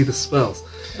want to see the spells.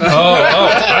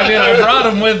 I mean, I brought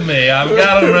them with me. I've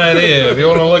got them right here. If you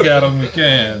want to look at them, you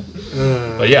can.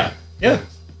 But yeah,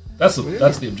 that's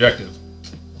the objective.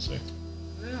 We'll see.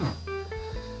 Yeah.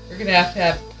 We're gonna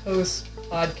have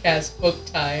post-podcast book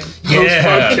time.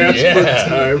 Post-podcast book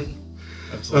time.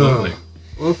 Absolutely.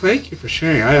 Well, thank you for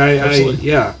sharing.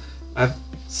 Absolutely. I've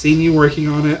seen you working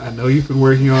on it. I know you've been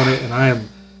working on it, and I am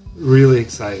really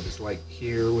excited to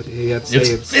hear what he had to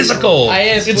say. It's physical. I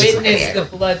have witnessed the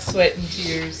blood, sweat, and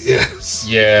tears. Yes.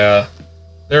 Yeah.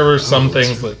 There were some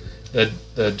things that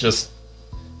just,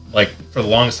 like, for the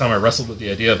longest time I wrestled with the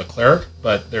idea of a cleric,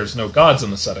 but there's no gods in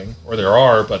the setting, or there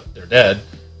are, but they're dead,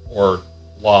 or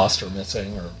lost, or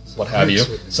missing, or what have you.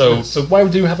 So why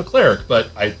would you have a cleric?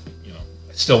 But I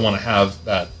still want to have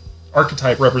that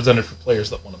archetype represented for players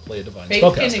that want to play a divine Faith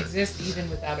spellcaster. can exist even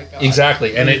without a god.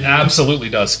 Exactly, and it absolutely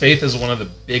does. Faith is one of the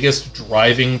biggest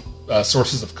driving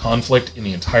sources of conflict in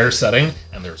the entire setting,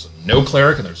 and there's no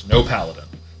cleric and there's no paladin.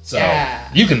 So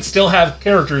you can still have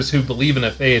characters who believe in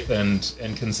a faith and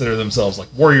consider themselves like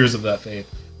warriors of that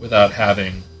faith without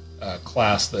having a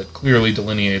class that clearly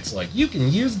delineates, like, you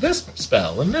can use this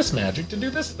spell and this magic to do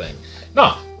this thing.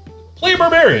 No, play a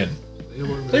barbarian.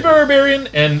 Play barbarian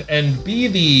and be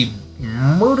the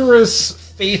murderous,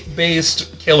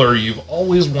 faith-based killer you've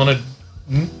always wanted.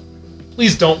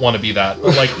 Please don't want to be that,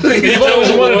 but like you've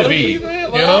always wanted to be.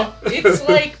 Well, you know, it's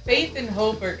like faith and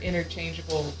hope are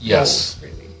interchangeable. Yes.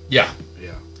 roles, really. Yeah.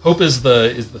 Hope is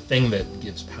the thing that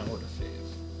gives power to faith.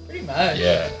 Pretty much.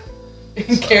 Yeah.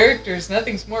 In characters,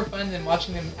 nothing's more fun than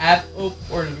watching them have hope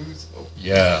or lose hope.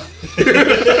 Yeah.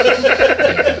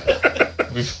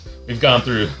 We've gone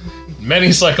through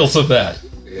many cycles of that.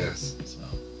 Yes. So.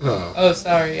 Oh,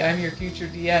 sorry, I'm your future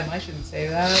DM. I shouldn't say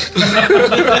that.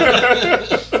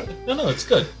 No, it's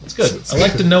good. It's good. I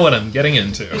like to know what I'm getting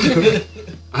into.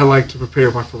 I like to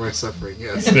prepare for my suffering,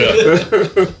 yes. Yeah.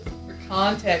 For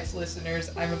context,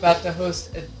 listeners, I'm about to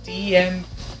host a DM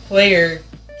player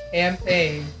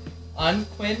campaign on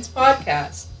Quinn's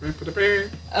podcast.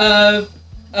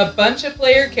 A bunch of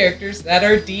player characters that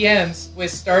are DMs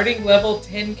with starting level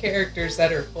 10 characters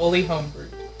that are fully homebrewed.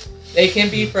 They can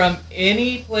be from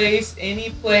any place, any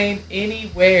plane,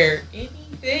 anywhere,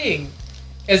 anything.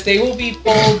 Because they will be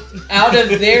pulled out of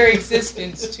their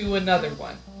existence to another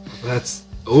one. That's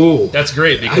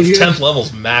great because 10th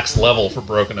level's max level for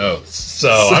Broken Oaths. So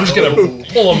I'm just gonna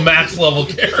pull a max level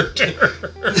character.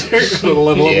 They're gonna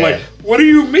level up. Like, what do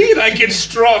you mean I get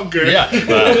stronger? Yeah,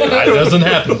 that doesn't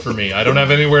happen for me. I don't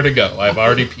have anywhere to go. I've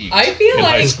already peaked. I feel in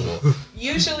like high school.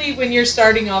 Usually when you're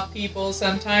starting off people,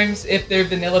 sometimes if they're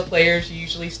vanilla players, you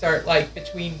usually start like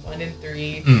between 1 and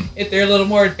 3. If they're a little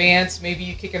more advanced, maybe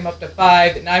you kick them up to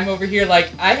 5. And I'm over here like,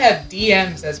 I have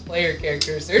DMs as player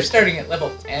characters. They're starting at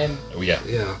level 10. Oh yeah.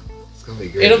 Yeah. It's gonna be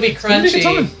great. It'll be It's gonna be a good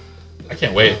crunchy. time. I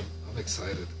can't wait. I'm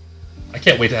excited. I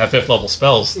can't wait to have 5th level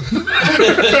spells. You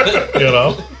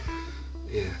know?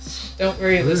 Yes. Don't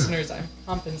worry, listeners. I'm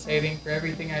compensating for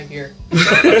everything I hear. Put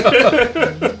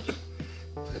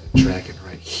a dragon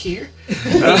right here.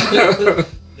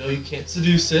 No, you can't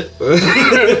seduce it.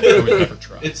 I would never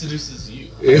try. It seduces you.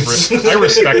 I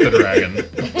respect the dragon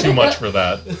too much for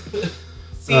that.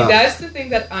 See, that's the thing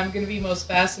that I'm going to be most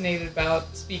fascinated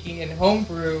about, speaking in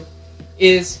Homebrew,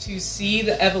 is to see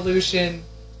the evolution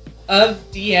of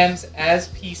DMs as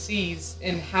PCs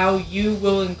and how you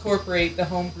will incorporate the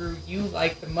Homebrew you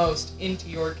like the most into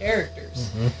your characters.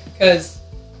 Because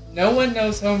no one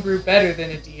knows Homebrew better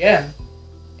than a DM,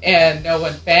 and no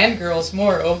one fangirls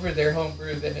more over their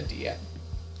Homebrew than a DM.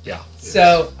 Yeah.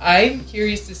 So I'm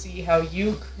curious to see how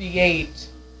you create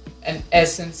an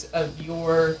essence of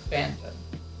your fandom.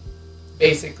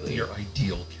 Basically, Your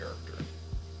ideal character.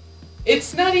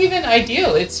 it's not even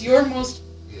ideal. It's your most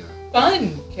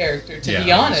fun character, to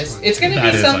be honest. It's going to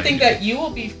That be is something ideal. that you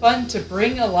will be fun to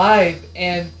bring alive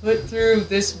and put through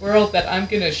this world that I'm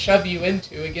going to shove you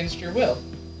into against your will.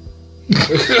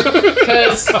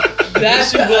 Because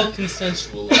that's Well,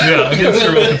 consensual. Yeah, against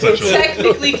your will consensual.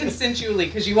 technically consensually,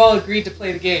 because you all agreed to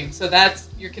play the game. So that's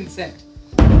your consent.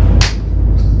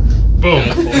 Boom.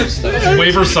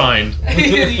 Waiver signed. I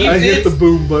hit the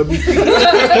boom button.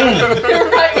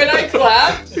 Right when I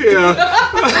clapped. Yeah.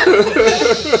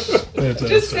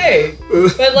 Just say.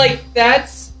 But, like,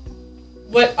 that's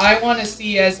what I want to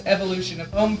see as evolution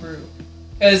of Homebrew.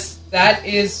 Because that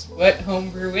is what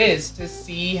Homebrew is. To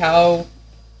see how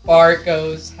far it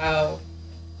goes, how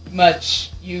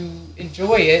much you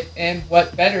enjoy it, and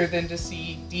what better than to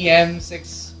see DMs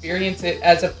experience it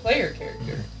as a player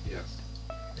character. Yes.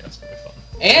 Yeah, it's really fun.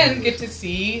 And get to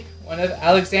see one of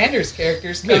Alexander's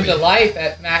characters come to life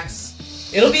at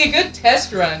max. It'll be a good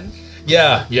test run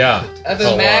Yeah. of a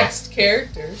maxed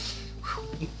character.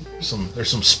 There's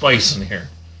some spice in here.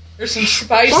 There's some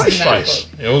spice in that Spice.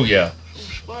 book. Oh yeah.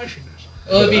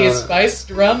 Will it be a spiced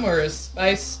rum or a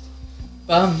spiced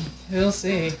bum? We'll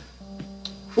see.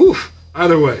 Whew.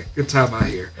 Either way, good time out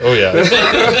here. Oh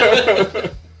yeah.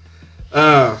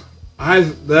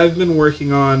 I've been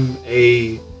working on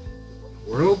a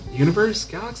world, universe,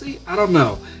 galaxy. I don't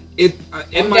know. In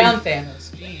Down Thanos.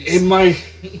 Jeez.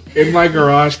 in my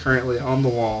garage currently on the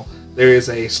wall, there is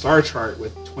a star chart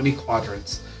with 20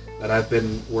 quadrants that I've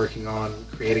been working on,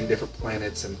 creating different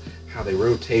planets and how they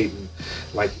rotate and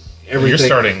like everything. You're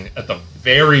starting at the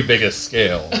very biggest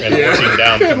scale and working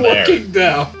down from there. Working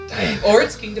down. Or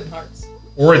it's Kingdom Hearts.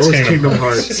 Or it's Kingdom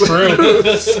Hearts. Hearts. True.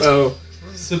 So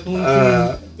Simple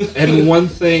and and one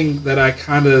thing that I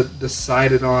kind of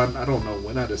decided on, I don't know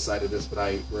when I decided this, but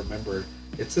I remember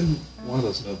it's in one of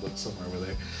those notebooks somewhere over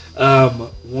there.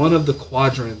 One of the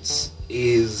quadrants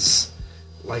is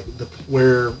like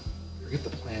where I forget the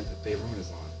planet that Faerun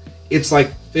is on. It's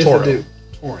like Torrent.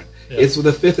 Yeah. It's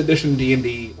the 5th edition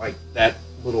D&D, like that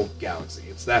little galaxy.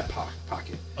 It's that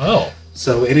pocket. Oh.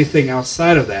 So anything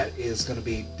outside of that is going to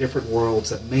be different worlds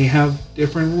that may have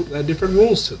different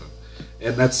rules to them.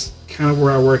 And that's kind of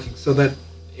where I'm working. So that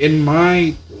in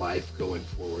my life going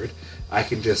forward, I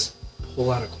can just pull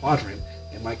out a quadrant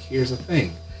and like, here's a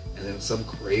thing. And then some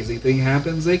crazy thing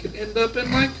happens, they could end up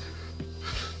in like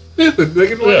 5th.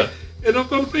 They could end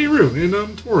up on Faerun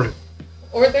in Torrent.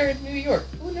 Or they're in New York.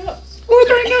 Who knows? Or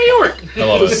they're in New York. I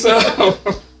love it. So,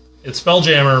 It's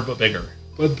Spelljammer, but bigger.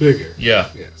 But bigger. Yeah.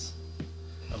 Yes.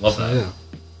 I love that. Yeah.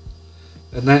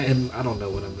 And I don't know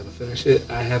when I'm going to finish it.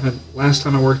 I haven't. Last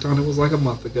time I worked on it was like a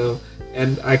month ago,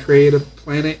 and I created a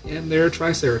planet, and there are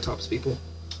Triceratops people.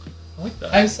 I like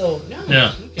that. I'm sold. No.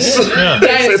 Yeah. Yeah.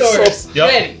 Dinosaurs. Yep.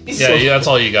 Ready. Yeah, that's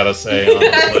all you gotta say,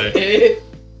 honestly.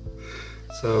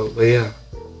 So, but yeah,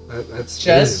 that's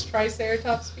Just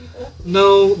Triceratops people?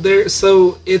 no. There.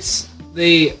 So it's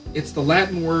the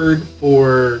Latin word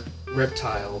for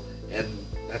reptile, and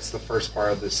that's the first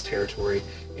part of this territory,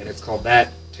 and it's called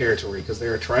that territory because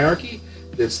they're a triarchy.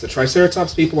 It's the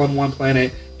Triceratops people on one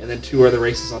planet, and then 2 other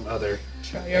races on other.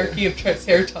 Triarchy of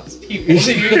Triceratops people.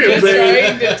 So you're just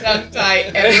trying to tongue-tie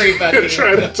everybody.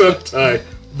 Trying to tongue-tie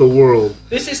the world.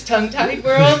 This is tongue-tied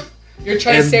world? You're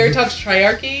Triceratops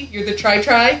triarchy? You're the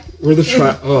tri-tri? We're the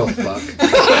Oh, fuck.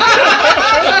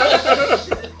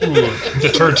 Ooh, the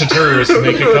terrorists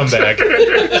make a comeback.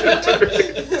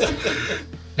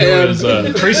 There was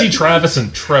Tracy, Travis,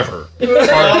 and Trevor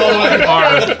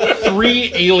are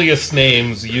 3 alias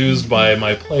names used by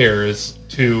my players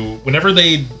to, whenever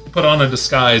they put on a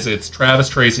disguise, it's Travis,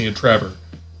 Tracy, and Trevor.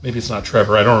 Maybe it's not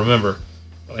Trevor, I don't remember.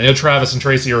 But I know Travis and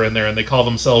Tracy are in there, and they call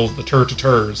themselves the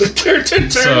Tur-to-Turs. The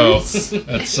Tur-to-Turs! So,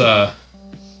 that's, yeah,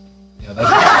 that's...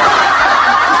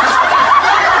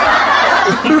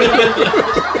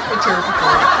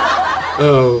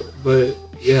 Oh, but,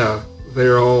 yeah,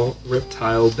 they're all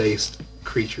reptile-based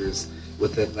creatures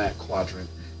within that quadrant,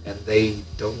 and they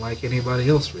don't like anybody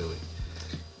else, really.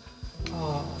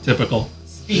 Aw. Typical.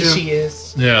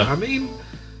 Species. Yeah. I mean,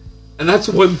 and that's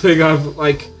one thing I've,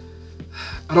 like,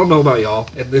 I don't know about y'all,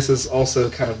 and this is also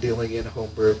kind of dealing in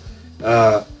Homebrew,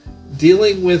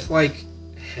 dealing with, like,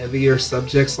 heavier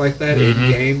subjects like that in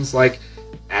games, like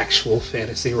actual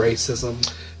fantasy racism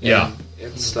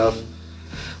and stuff.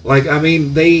 Like, I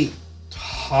mean, they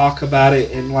talk about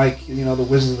it in, like, you know, the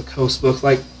Wizards of the Coast books,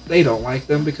 like, they don't like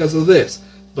them because of this.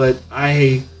 But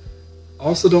I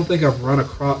also don't think I've run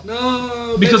across...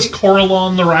 No, because maybe.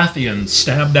 Corellon the Rathian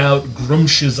stabbed out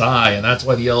Grumsh's eye, and that's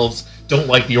why the elves don't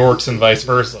like the orcs and vice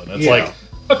versa. And it's like,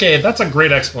 okay, that's a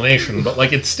great explanation, but,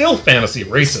 like, it's still fantasy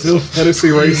racism. Still fantasy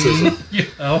racism. You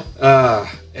know?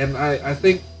 And I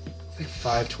think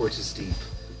Five Torches Deep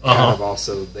kind of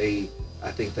also,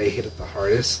 I think they hit it the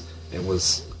hardest and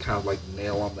was kind of like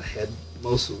nail on the head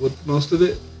with most of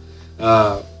it.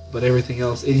 But everything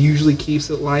else, it usually keeps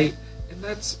it light, and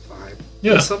that's fine.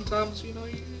 Yeah. But sometimes, you know,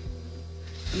 you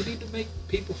need to make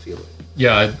people feel it.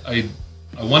 Yeah, I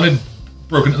wanted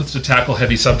Broken Oath to tackle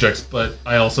heavy subjects, but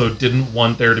I also didn't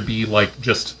want there to be, like,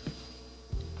 just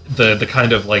the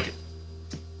kind of, like,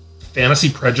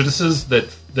 fantasy prejudices that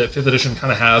 5th edition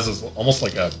kind of has as almost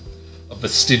like a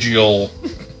vestigial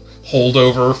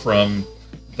holdover from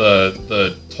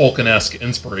the Tolkien-esque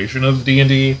inspiration of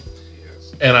D&D.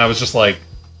 Yes. And I was just like,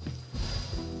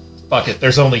 fuck it,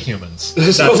 there's only humans.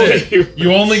 There's That's only it. humans.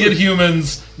 You only get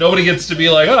humans. Nobody gets to be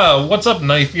like, what's up,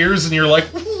 knife ears? And you're like,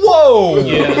 whoa!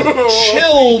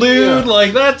 Chill, dude! Yeah.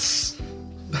 Like, that's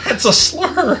a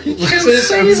slur. You can't That's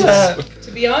say that.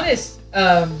 To be honest,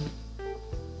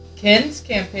 Ken's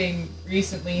campaign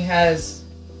recently has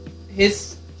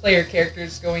his player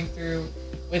characters going through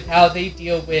with how they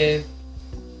deal with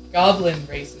goblin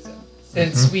racism.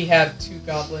 Since we have 2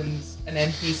 goblins, an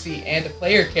NPC, and a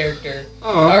player character,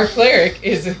 our cleric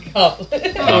is a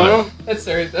goblin. That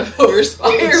started the horse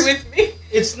fire with me.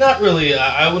 It's not really.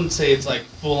 I wouldn't say it's like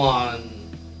full on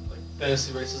like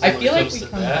fantasy racism. I when feel it like comes we to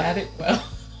combat it well.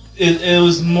 It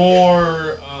was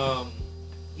more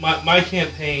my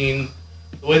campaign.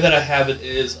 The way that I have it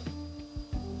is,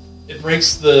 it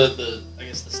breaks the I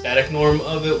guess the static norm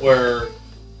of it, where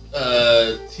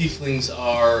tieflings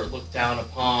are looked down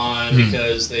upon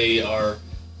because they are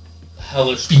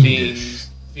hellish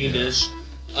fiendish.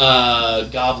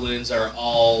 Goblins are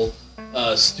all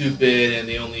stupid and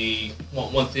they only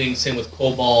want one thing. Same with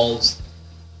kobolds.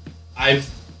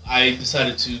 I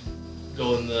decided to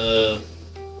go in the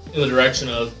direction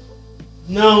of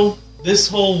no, this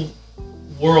whole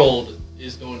world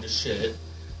is going to shit.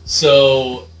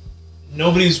 So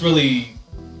nobody's really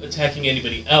attacking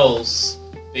anybody else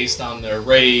based on their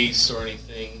race or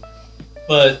anything.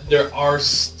 But there are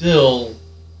still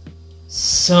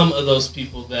some of those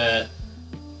people that,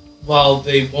 while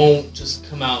they won't just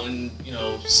come out and, you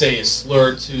know, say a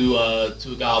slur to a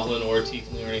goblin or a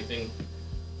tiefling or anything,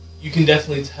 you can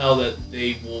definitely tell that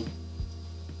they will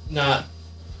not.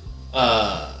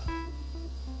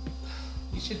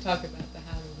 You should talk about the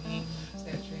Halloween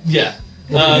section. Yeah,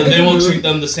 they won't treat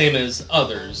them the same as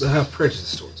others. They have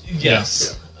prejudice towards them.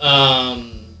 Yes,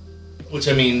 which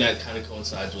I mean that kind of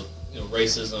coincides with, you know,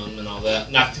 racism and all that.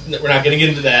 We're not going to get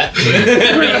into that.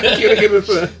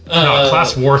 No,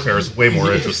 class warfare is way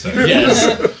more interesting. Yes.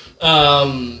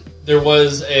 There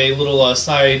was a little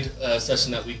side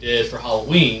session that we did for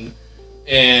Halloween,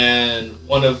 and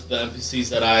one of the NPCs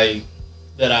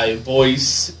that I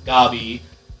voice, Gabi,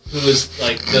 who is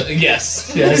like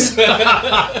yes.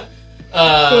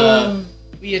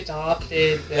 We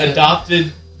adopted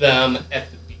them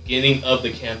at the beginning of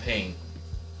the campaign,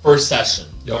 first session.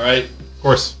 Yep. All right. Of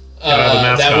course. Gotta have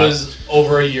a That mascot. was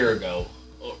over a year ago,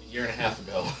 a year and a half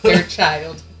ago. their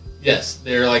child. Yes,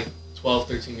 they're like 12,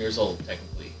 13 years old,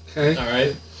 technically. Okay. All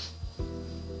right.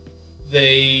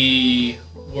 They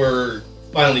were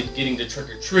finally getting to trick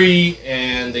or treat,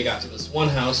 and they got to this one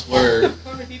house where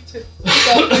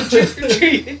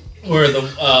where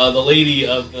the lady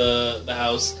of the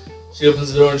house, she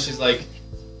opens the door and she's like,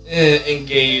 and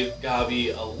gave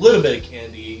Gabi a little bit of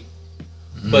candy,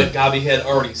 but Gabi had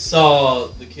already saw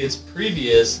the kids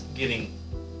previous getting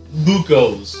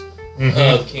bucos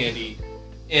of candy,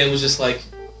 and was just like,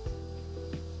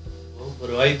 well, what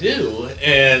do I do?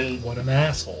 And What an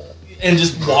asshole. and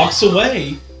just walks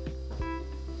away.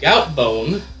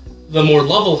 Goutbone, the more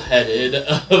level-headed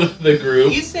of the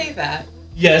group. You say that.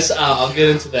 Yes, I'll get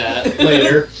into that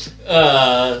later.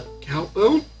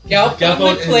 Goutbone?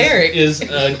 Goutbone the cleric. is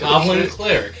a goblin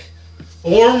cleric,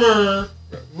 former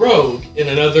rogue in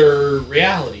another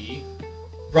reality,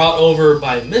 brought over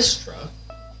by Mistra,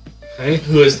 Okay.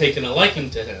 who has taken a liking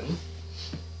to him.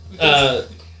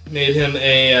 Made him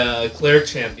a cleric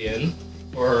champion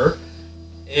for her.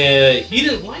 He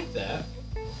didn't like that.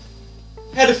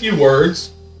 Had a few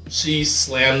words. She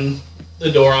slammed the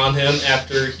door on him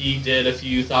after he did a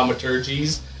few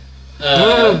thaumaturgies.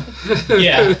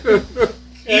 Yeah.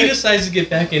 He decides to get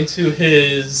back into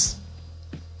his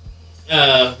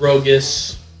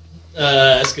roguish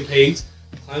escapades.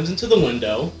 Climbs into the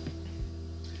window.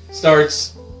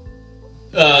 Starts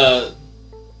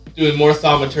doing more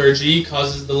thaumaturgy.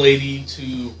 Causes the lady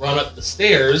to run up the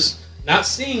stairs, not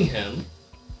seeing him.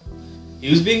 He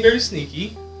was being very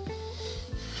sneaky.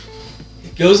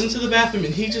 Goes into the bathroom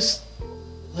and he just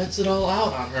lets it all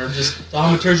out on her. Just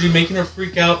thaumaturgy, making her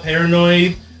freak out,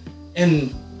 paranoid.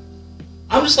 And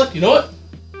I'm just like, you know what?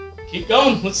 Keep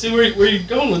going. Let's see where you're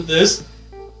going with this.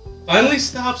 Finally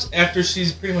stops after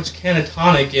she's pretty much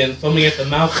catatonic and foaming at the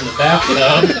mouth in the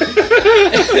bathtub.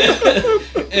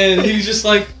 And he's just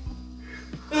like,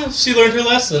 oh, she learned her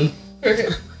lesson.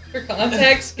 For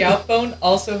context, Goutbone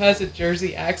also has a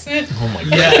Jersey accent. Oh my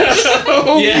god.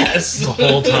 Yes. Yes. The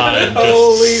whole time.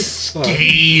 Holy Just fuck.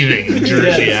 scathing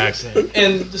Jersey Yes. accent.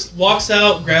 And just walks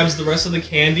out, grabs the rest of the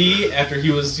candy after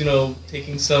he was, you know,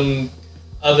 taking some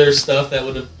other stuff that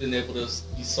would have been able to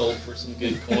be sold for some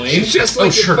good coin. Just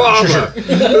like your sure, father.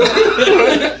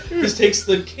 Just takes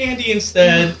the candy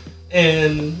instead,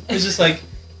 and it's just like,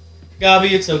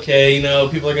 Gabi, it's okay, you know,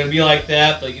 people are going to be like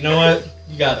that, but you know what?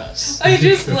 You got us. I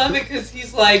just love it because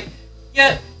he's like,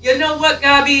 yeah, you know what,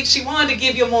 Gabi? She wanted to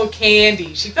give you more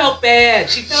candy. She felt bad.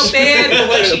 She felt bad for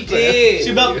what she did.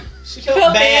 She felt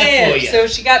felt bad for you. So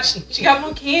she got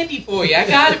more candy for you. I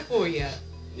got it for you.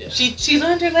 Yeah. She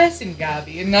learned her lesson,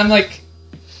 Gabi. And I'm like,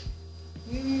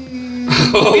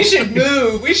 we should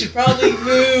move. We should probably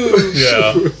move.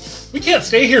 Yeah. We can't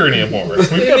stay here anymore. We've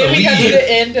got And to then we got to leave. the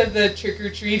end of the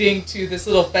trick-or-treating to this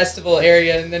little festival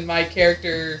area, and then my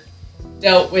character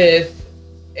dealt with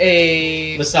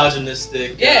a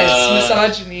Misogynistic.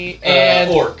 misogyny,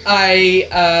 and orc.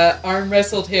 I arm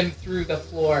wrestled him through the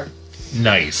floor.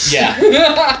 Nice. Yeah.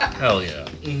 Hell yeah.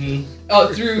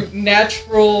 Mm-hmm. Through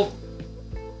natural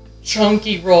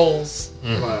chunky rolls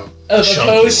Wow. of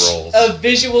Chunky rolls. of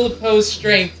visual opposed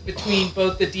strength between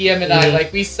both the DM and I. Mhm.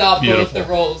 Like we saw both Beautiful. the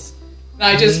rolls, and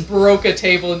I just broke a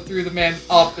table and threw the man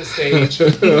off the stage.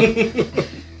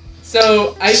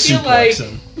 So I feel Suplex like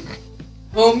him.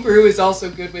 Homebrew is also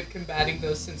good with combating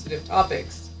those sensitive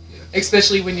topics,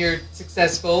 especially when you're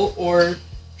successful or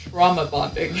trauma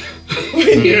bonding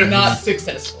when you're not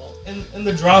successful. And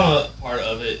the drama part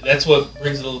of it, that's what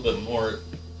brings it a little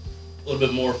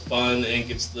bit more fun and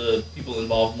gets the people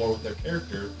involved more with their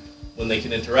character when they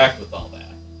can interact with all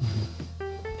that.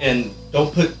 And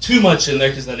don't put too much in there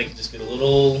because then it can just get a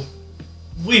little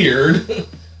weird.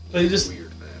 But just a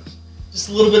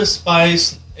little bit of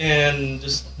spice and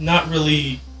just not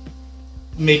really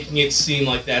making it seem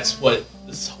like that's what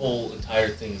this whole entire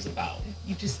thing is about.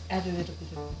 You just add a little bit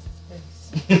of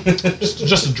spice.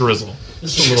 Just a drizzle.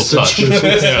 Just a little Just a touch. drizzle.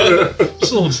 Yeah.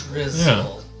 Just a little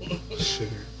Drizzle.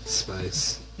 Sugar,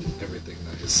 spice, everything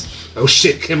nice. Oh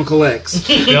shit, Chemical X.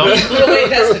 Yep. Really,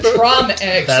 that's the trauma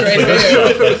X That's right the good there.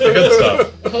 stuff. That's the good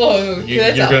stuff. Oh, that's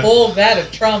you're a good. whole vat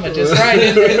of trauma just right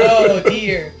in there. Oh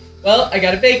dear. Well, I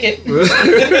gotta bake it.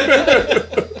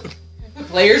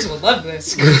 Players will love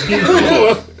this.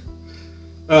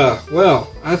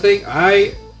 Well, I think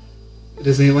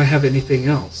does anyone have anything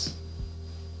else?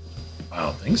 I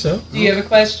don't think so. Do you have a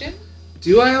question?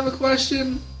 Do I have a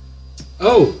question?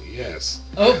 Oh, yes.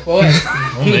 Oh boy.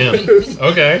 Oh man.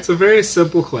 Okay. It's a very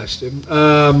simple question.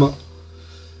 And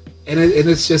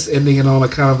it's just ending it on a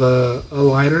kind of a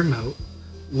lighter note.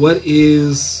 What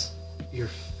is your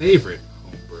favorite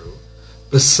homebrew,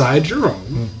 besides your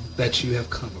own, that you have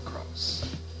come across?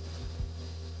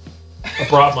 I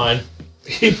brought mine.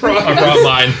 He brought I brought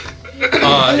mine.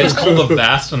 It's called The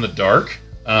Vast and the Dark.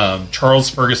 Charles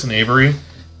Ferguson Avery.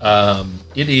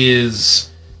 It is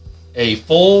a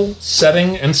full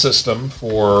setting and system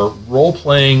for role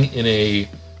playing in a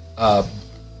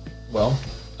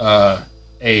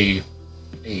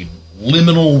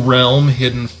liminal realm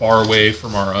hidden far away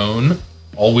from our own,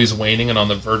 always waning and on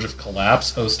the verge of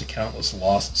collapse, host to countless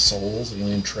lost souls,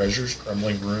 alien treasures,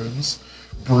 crumbling ruins,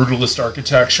 brutalist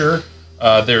architecture.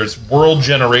 There's world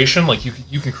generation, like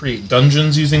you can create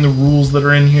dungeons using the rules that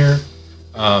are in here.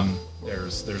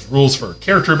 There's rules for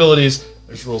character abilities.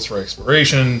 There's rules for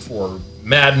exploration, for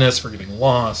madness, for getting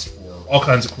lost, for all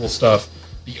kinds of cool stuff.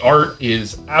 The art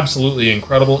is absolutely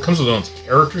incredible. It comes with its own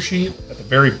character sheet at the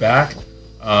very back.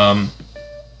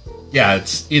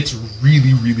 It's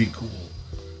really, really cool.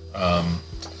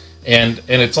 And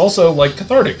it's also like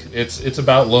cathartic. It's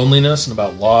about loneliness and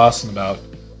about loss and about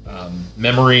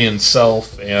memory and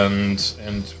self and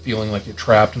feeling like you're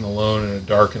trapped and alone in a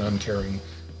dark and uncaring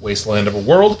wasteland of a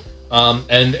world.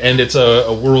 And it's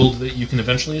a world that you can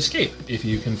eventually escape if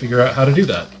you can figure out how to do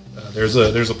that. There's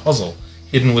a puzzle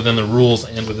hidden within the rules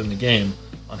and within the game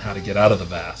on how to get out of the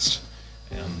vast.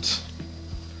 And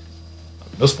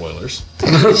no spoilers.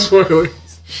 No spoilers.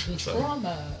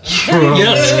 Trauma.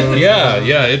 Yes,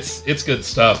 yeah, it's good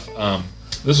stuff.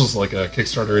 This was like a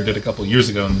Kickstarter I did a couple years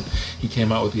ago, and he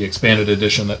came out with the expanded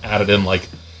edition that added in like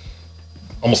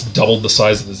almost doubled the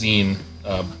size of the zine,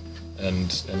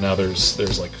 and now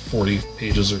there's like 40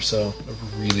 pages or so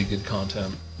of really good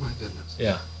content. My goodness.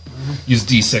 Yeah, use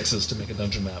D6s to make a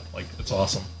dungeon map. Like, it's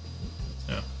awesome.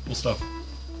 Yeah, cool stuff.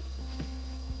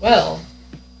 Well,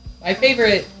 my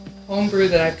favorite homebrew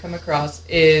that I've come across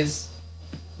is,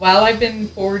 while I've been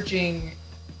forging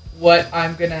what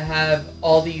I'm going to have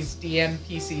all these DM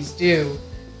PCs do,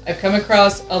 I've come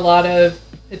across a lot of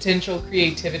potential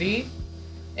creativity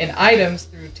and items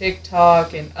through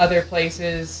TikTok and other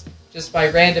places just by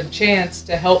random chance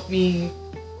to help me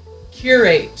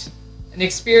curate an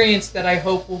experience that I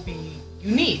hope will be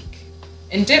unique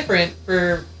and different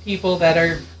for people that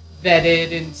are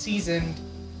vetted and seasoned,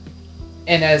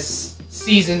 and as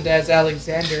seasoned as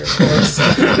Alexander, of course.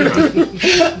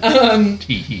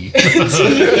 Tee-hee.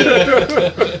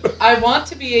 I want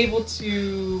to be able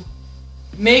to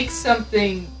make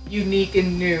something unique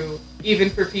and new, even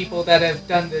for people that have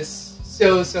done this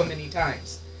so many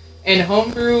times. And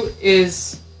homebrew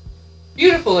is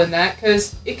beautiful in that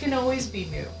because it can always be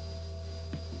new.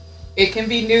 It can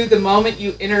be new the moment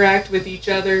you interact with each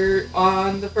other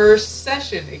on the first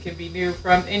session. It can be new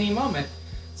from any moment.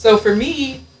 So for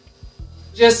me,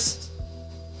 just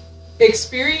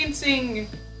experiencing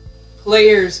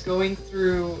players going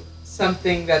through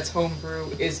something that's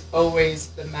homebrew is always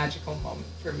the magical moment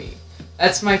for me.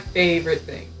 That's my favorite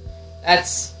thing.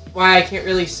 That's why I can't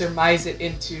really surmise it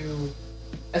into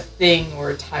a thing or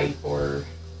a type or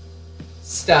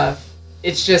stuff.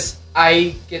 It's just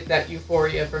I get that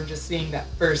euphoria from just seeing that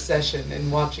first session and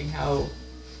watching how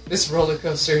this roller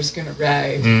coaster is going to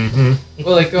ride. Mm-hmm.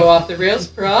 Will it go off the rails?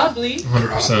 Probably.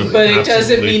 100%. But it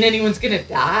doesn't Absolutely. mean anyone's going to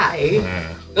die.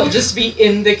 Yeah. They'll just be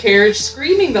in the carriage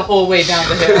screaming the whole way down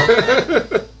the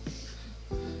hill.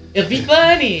 It'll be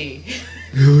funny.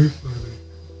 Really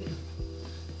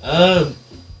funny.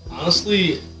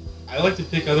 Honestly, I like to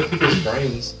pick other people's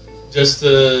brains just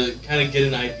to kind of get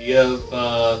an idea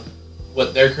of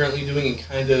what they're currently doing and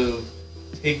kind of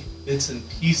take bits and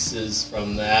pieces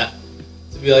from that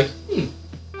to be like,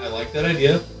 I like that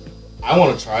idea. I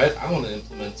want to try it. I want to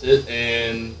implement it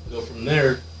and go from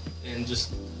there and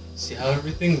just see how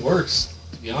everything works,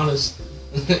 to be honest.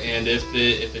 And if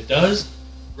it does,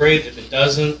 great. If it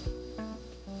doesn't,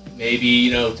 maybe,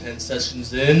 10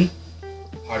 sessions in,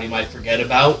 the party might forget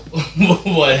about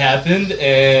what happened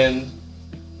and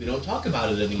we don't talk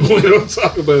about it anymore. We don't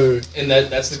talk about it. And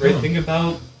that's the great thing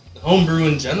about homebrew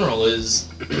in general is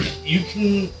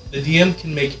the DM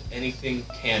can make anything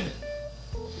canon.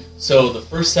 So the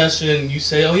first session you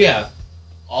say, oh yeah,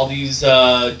 all these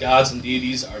gods and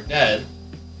deities are dead.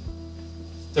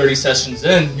 30 sessions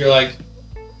in, you're like,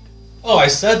 oh, I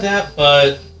said that,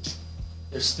 but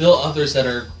there's still others that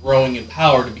are growing in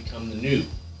power to become the new.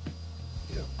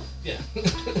 Yeah.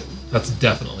 That's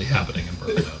definitely happening in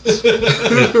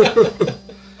Burnout.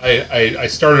 I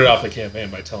started off the campaign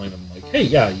by telling them, like, hey,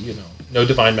 yeah, no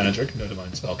divine magic, no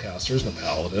divine spellcasters, no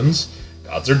paladins.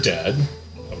 Gods are dead.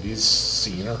 Nobody's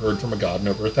seen or heard from a god in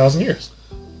over 1,000 years.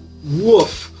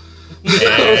 Woof.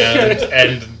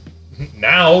 And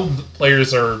now the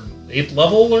players are 8th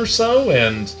level or so,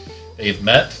 and they've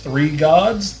met 3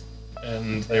 gods,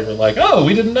 and they were like, oh,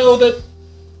 we didn't know that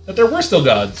there were still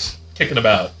gods kicking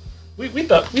about. We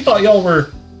thought y'all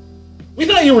were... We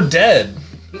thought you were dead.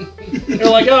 They're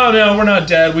like, oh no, we're not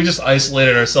dead. We just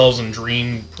isolated ourselves in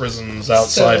dream prisons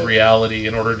outside reality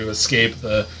in order to escape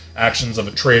the actions of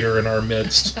a traitor in our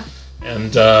midst.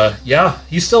 And yeah,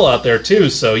 he's still out there too.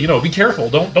 So be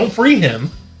careful. Don't free him.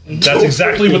 That's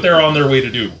exactly what they're on their way to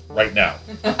do right now.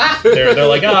 They're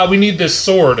like, we need this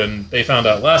sword, and they found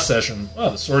out last session,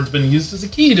 the sword's been used as a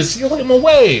key to seal him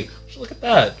away. Look at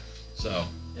that. So.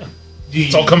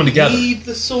 It's all coming together. Need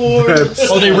the sword.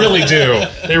 Oh, they really do.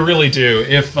 They really do.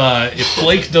 If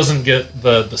Blake doesn't get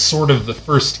the sword of the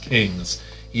first kings,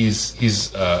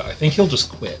 he's I think he'll just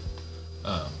quit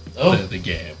the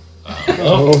game.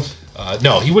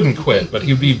 No, he wouldn't quit, but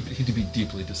he'd be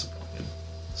deeply disappointed.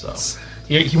 So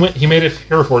he made a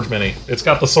Hero mini. It's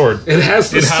got the sword. It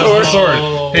has the sword.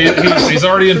 Oh. He's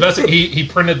already invested. He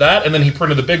printed that, and then he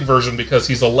printed the big version because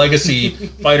he's a legacy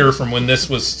fighter from when this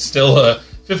was still a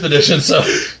 5th edition, so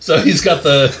he's got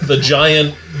the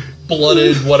giant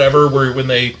blooded whatever where when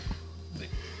they,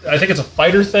 I think it's a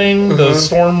fighter thing, the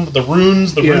storm, the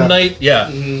runes, the rune knight,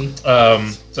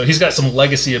 so he's got some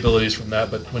legacy abilities from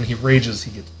that, but when he rages,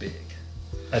 he gets big.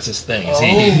 That's his thing.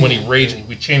 When he rages,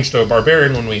 we changed to a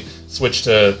barbarian when we switched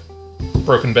to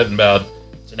broken, bent, and bowed.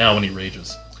 So now when he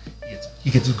rages, he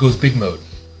goes big mode.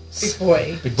 Big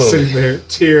boy. Big boy. Sitting there,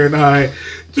 tear and eye.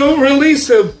 Don't release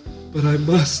him. But I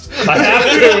must. I have to.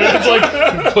 It's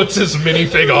like he puts his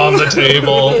minifig on the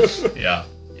table. Yeah.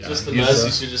 Just a mess.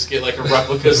 You should just get like a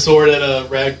replica sword at a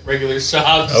regular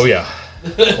shop. Oh yeah.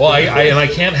 Well, I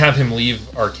can't have him leave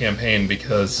our campaign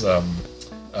because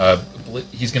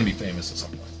he's going to be famous at some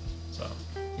point. So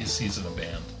he's in a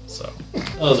band. So.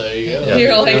 Oh, there you go. Yeah.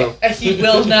 You're like, he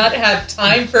will not have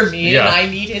time for me, and I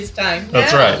need his time now.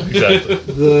 That's right.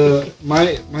 Exactly.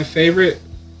 My favorite.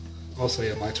 Also,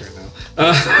 yeah, my turn now.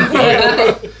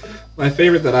 My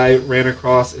favorite that I ran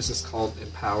across is just called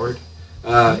Empowered.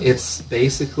 It's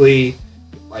basically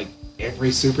like every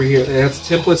superhero. It has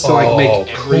templates to like make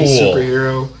every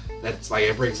superhero that's like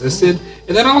ever existed.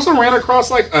 And then I also ran across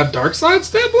like a dark side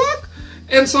stat block,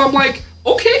 and so I'm like,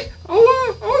 okay,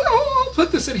 I'll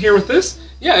put this in here with this.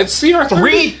 Yeah, it's CR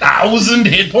 3,000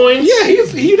 hit points. Yeah,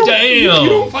 you don't. Damn. You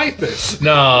don't fight this.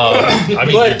 No, I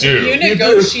mean you do. You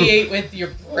negotiate with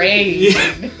your brain.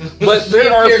 But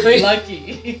there are You're things.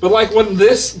 lucky. But like when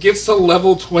this gets to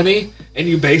level 20 and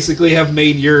you basically have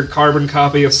made your carbon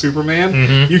copy of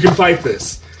Superman, you can fight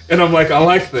this. And I'm like, I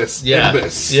like this. Yeah. And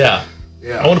this. Yeah.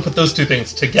 Yeah. I want to put those two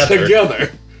things together.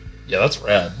 Yeah, that's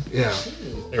rad. Yeah.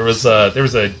 There was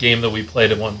a game that we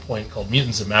played at one point called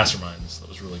Mutants and Masterminds that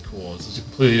was really cool. It was a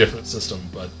completely different system,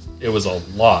 but it was a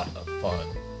lot of fun.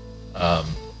 I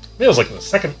think it was like the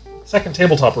second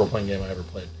tabletop role playing game I ever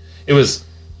played. It was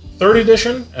 3rd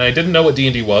edition, and I didn't know what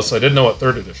D&D was, so I didn't know what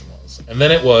 3rd edition was. And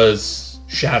then it was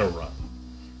Shadowrun.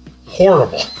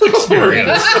 Horrible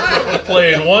experience.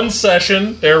 Played one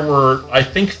session. There were, I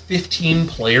think, 15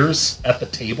 players at the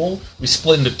table. We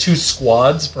split into 2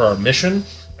 squads for our mission.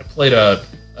 I played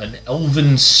an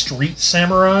elven street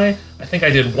samurai. I think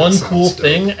I did one cool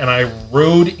thing, and I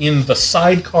rode in the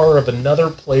sidecar of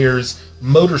another player's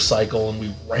motorcycle, and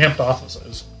we ramped off of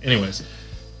it. Anyways,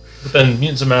 but then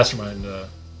Mutants and Mastermind,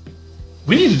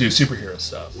 we need to do superhero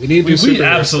stuff. We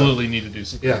absolutely need to do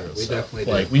superhero stuff. We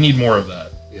definitely do. We need more of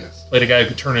that. Yes. Played a guy who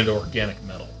could turn into organic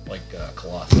metal like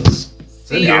Colossus.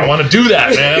 Same Yeah, I here. want to do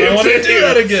that, man. I want to do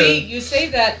that again. See, you say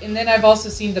that, and then I've also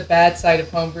seen the bad side of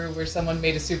Homebrew where someone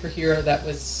made a superhero that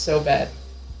was so bad.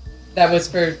 That was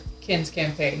for Ken's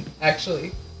campaign,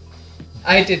 actually.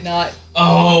 I did not.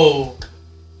 Oh.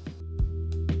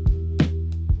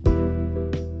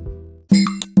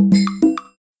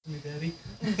 Me, Daddy.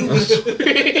 That's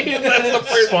the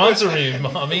first Sponsor me,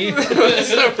 mommy. That's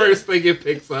the first thing it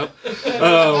picks up.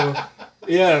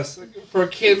 Yes, for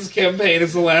Ken's campaign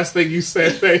is the last thing you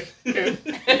said.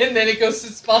 And then it goes to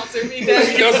sponsor me, He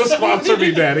Daddy. goes to sponsor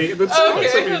me, Daddy. And then sponsor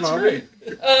Okay, me, that's Mommy.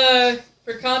 great.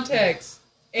 For context,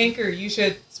 Anchor, you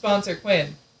should sponsor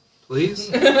Quinn. Please?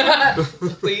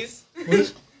 Please.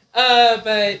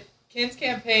 But Ken's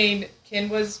campaign, Ken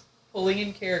was pulling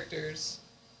in characters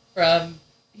from,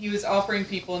 he was offering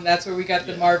people, and that's where we got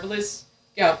the marvelous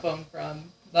Gout Bone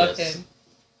from. Love Yes. him.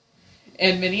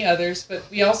 And many others, but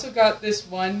we also got this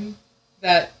one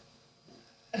that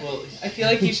Well, I feel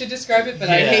like you should describe it, but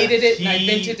I Yeah, hated it, and I he-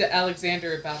 vented to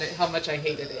Alexander about it, how much I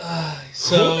hated it.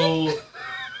 so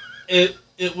it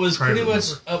was Trying pretty to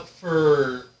much up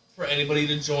for anybody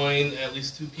to join. At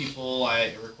least 2 people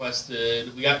I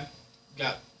requested. We got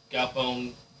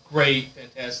Galpone, great,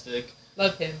 fantastic.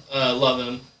 Love him. Love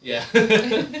him. Yeah.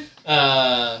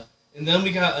 And then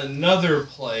we got another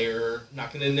player.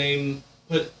 Not going to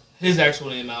put his actual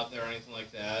name out there or anything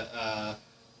like that.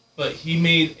 But he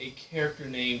made a character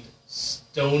named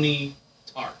Stony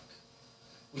Tark,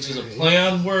 which is a play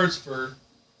on words for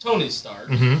Tony Stark.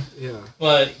 Mm-hmm. Yeah.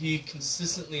 But he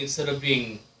consistently, instead of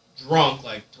being drunk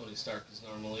like Tony Stark is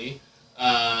normally,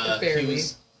 he Barely.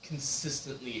 was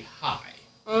consistently high.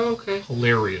 Oh, okay.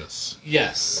 Hilarious.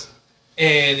 Yes.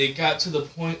 And it got to the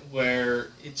point where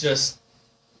it just,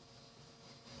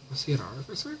 Was he an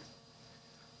artificer?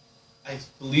 I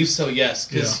believe so, yes,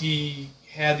 because he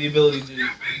had the ability to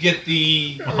get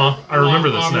the I remember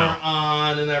this armor now.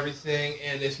 on and everything,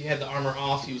 and if he had the armor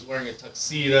off, he was wearing a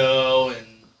tuxedo and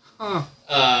Huh.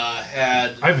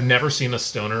 had... I've never seen a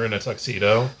stoner in a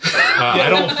tuxedo. I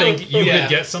don't think you Yeah. could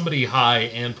get somebody high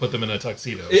and put them in a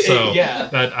tuxedo. It- So yeah.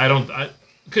 that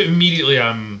immediately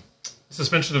I'm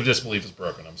suspension of disbelief is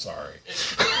broken. I'm sorry.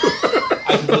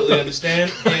 I completely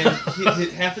understand. And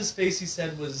half his face, he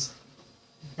said, was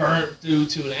burnt due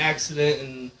to an accident,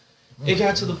 and it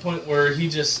got to the point where he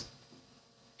just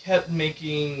kept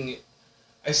making,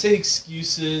 I say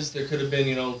excuses, there could have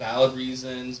been, valid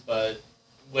reasons, but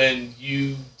when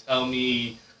you tell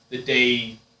me the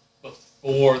day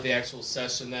before the actual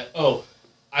session that, oh,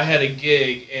 I had a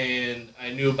gig and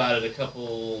I knew about it a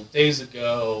couple days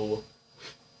ago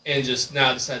and just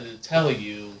now decided to tell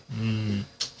you. Mm.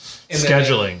 And then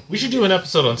Scheduling. We should do an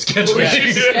episode on scheduling.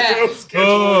 Yeah.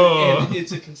 Oh. and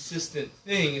it's a consistent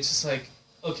thing. It's just like,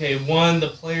 okay, 1, the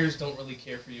players don't really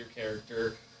care for your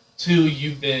character. 2,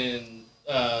 you've been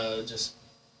just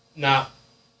not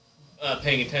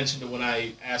paying attention to when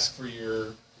I ask for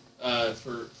your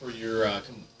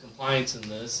compliance in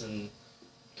this, and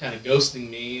kind of ghosting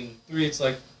me. And 3, it's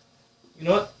like, you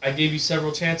know what? I gave you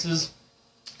several chances.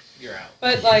 You're out.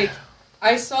 But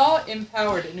I saw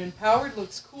Empowered, and Empowered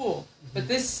looks cool, but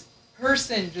this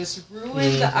person just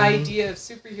ruined the idea of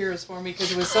superheroes for me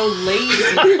because it was so lazy.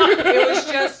 It was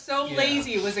just so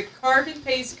lazy. It was a carbon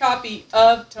paste copy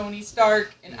of Tony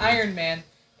Stark and Iron Man,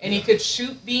 and he could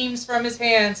shoot beams from his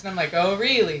hands, and I'm like, oh,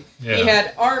 really? Yeah. He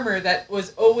had armor that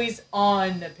was always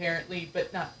on, apparently,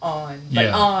 but not on, but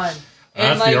Yeah. on.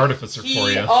 And That's the artificer he for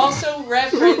you. also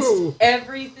referenced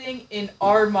everything in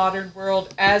our modern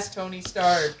world as Tony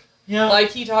Stark. Yeah. Like,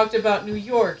 he talked about New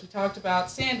York. He talked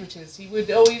about sandwiches. He would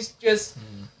always just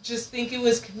think it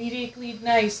was comedically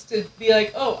nice to be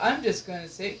like, oh, I'm just going to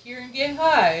sit here and get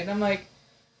high. And I'm like,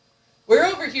 we're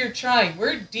over here trying.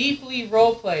 We're deeply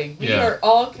role-playing. We Yeah. are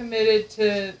all committed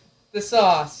to the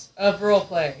sauce of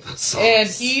role-play. Sauce. And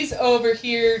he's over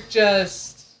here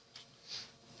just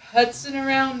putzing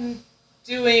around and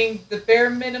doing the bare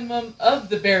minimum of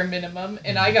the bare minimum.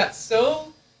 And I got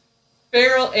so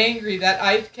feral angry that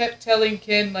I kept telling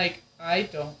Ken, like, I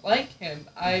don't like him.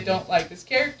 I don't like this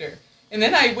character. And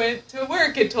then I went to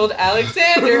work and told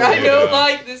Alexander, I don't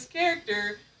like this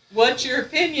character. What's your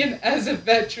opinion as a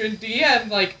veteran DM?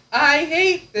 Like, I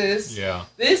hate this. Yeah.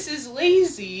 This is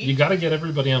lazy. You got to get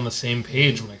everybody on the same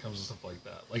page when it comes to stuff like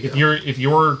that. Like if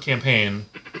your campaign,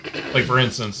 like for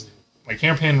instance, my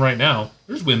campaign right now,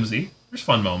 there's whimsy, there's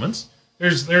fun moments,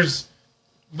 there's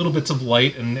little bits of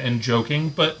light and joking,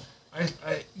 but I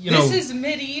this is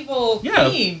medieval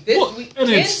theme. This, well, and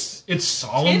it's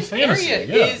solemn fantasy.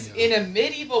 Is in a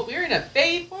medieval. We're in a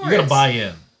Fey forest. You got to buy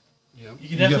in. You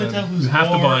can definitely tell who's you have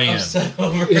to more buy in. upset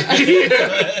over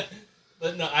it.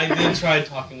 But no, I did try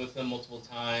talking with them multiple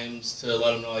times to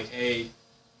let them know, like, hey,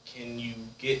 can you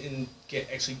get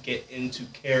into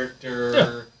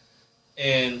character? Yeah.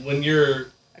 And when you're...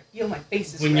 I feel my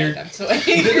face is red. I'm so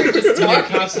angry just talking. When you're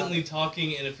constantly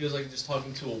talking and it feels like you're just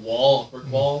talking to a wall, a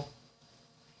brick wall,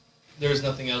 there's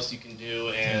nothing else you can do,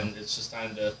 and it's just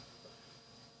time to...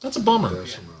 That's a bummer.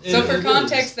 Yeah. So for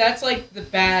context, that's like the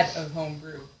bad of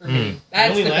homebrew for me. That's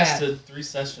it only the lasted bad. 3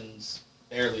 sessions,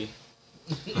 barely.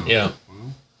 Yeah.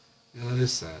 Well, yeah, that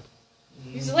is sad.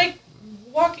 He's like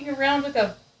walking around with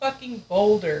a fucking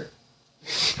boulder.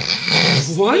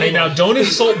 What? Hey, now don't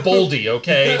insult Boldy,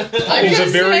 okay? I'm He's a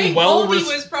just very saying, well. Boldy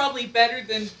was probably better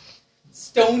than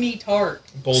Stony Tark.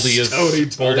 Boldy is. Stony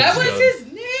Tark. That was good. his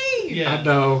name. Yeah. I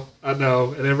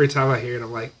know. And every time I hear it,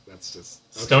 I'm like, that's just...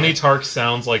 Okay. Stony Tark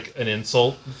sounds like an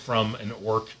insult from an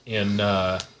orc in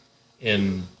To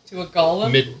a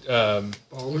golem?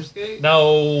 Baldur's Gate?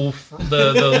 No,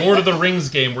 the Lord of the Rings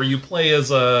game where you play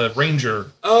as a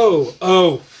ranger.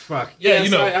 Oh, fuck. Yeah, yes,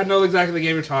 you know. I know exactly the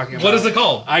game you're talking about. What is it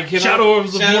called? I cannot...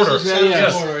 Shadows of Mordor.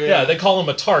 Shadows of Mordor, Yeah, they call him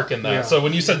a Tark in that. Yeah. So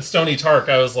when you said Stony Tark,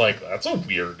 I was like, that's a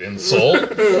weird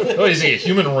insult. Oh, is he a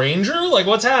human ranger? Like,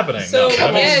 what's happening? So, No,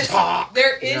 that yes, talk.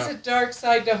 there is Yeah. a dark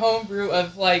side to homebrew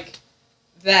of, like,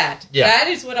 that. Yeah. That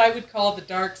is what I would call the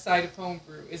dark side of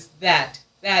homebrew, is that.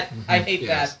 I hate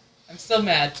Yes. that. I'm still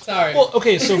mad. Sorry. Well,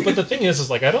 okay, so, but the thing is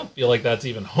like, I don't feel like that's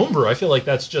even homebrew. I feel like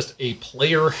that's just a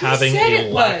player having said a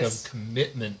it lack was. of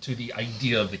commitment to the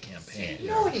idea of the campaign.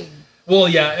 Annoying. Well,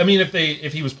 yeah, I mean,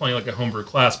 if he was playing like a homebrew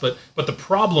class, but the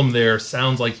problem there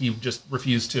sounds like he just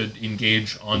refused to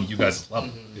engage on you guys' level.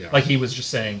 Yeah. Like he was just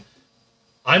saying,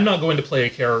 I'm not going to play a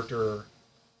character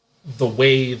the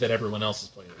way that everyone else is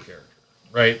playing the character,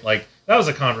 right? Like that was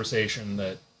a conversation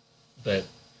that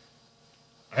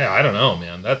I don't know,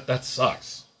 man. That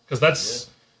sucks because that's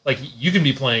like you can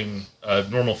be playing a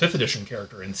normal 5th edition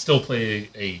character and still play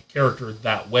a character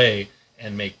that way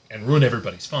and ruin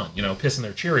everybody's fun, piss in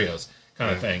their Cheerios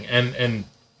kind of thing. And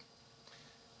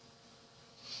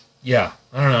yeah,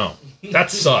 I don't know.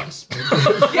 That sucks.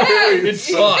 It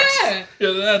sucks. Yeah.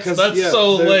 Yeah, that's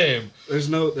so lame. There's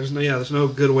no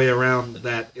good way around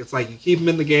that. It's like you keep them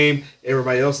in the game,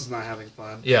 everybody else is not having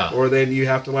fun. Yeah. Or then you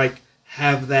have to like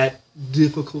have that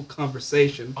difficult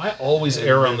conversation. I always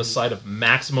err on the side of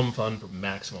maximum fun for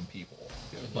maximum people.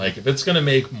 Like if it's going to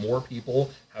make more people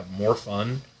have more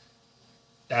fun,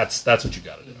 that's what you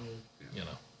got to do.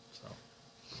 So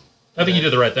I think you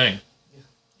did the right thing.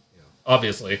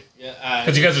 Obviously. Yeah.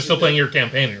 Because you guys are still playing your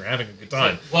campaign and you're having a good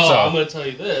time. Well, so. I'm going to tell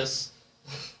you this.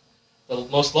 The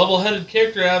most level-headed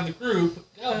character out of the group,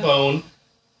 Galbone,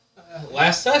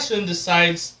 last session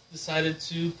decided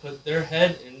to put their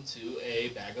head into a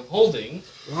bag of holding.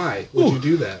 Why would you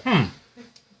do that?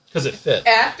 Because it fit.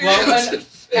 After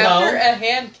a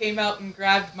hand came out and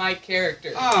grabbed my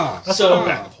character. That's so, not a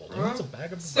bag of holding. That's a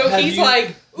bag of... So he's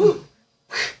like, ooh,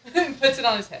 and puts it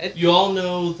on his head. You all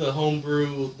know the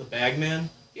homebrew, the Bagman?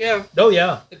 Yeah. Oh,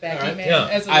 yeah. The baggy Alright, man. yeah.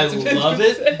 As I Elizabeth love would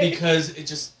it say. because it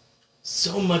just...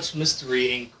 So much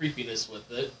mystery and creepiness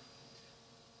with it.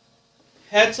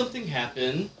 Had something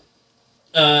happen.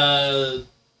 I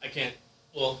can't...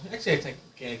 Well, actually I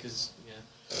technically can because,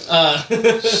 yeah.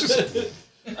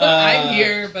 I'm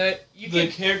here, but you The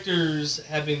can... characters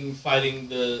have been fighting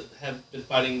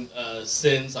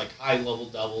sins like high level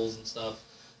devils and stuff,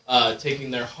 taking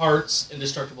their hearts,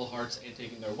 indestructible hearts, and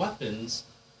taking their weapons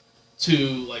to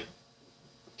like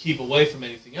keep away from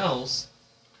anything else.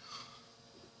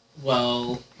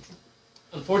 Well,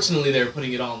 unfortunately, they were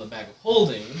putting it all in the bag of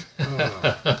holding,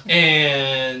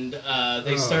 and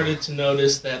they started to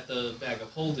notice that the bag of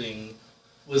holding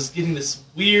was getting this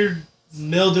weird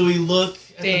mildewy look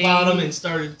at the bottom and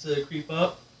started to creep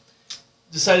up.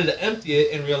 Decided to empty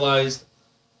it and realized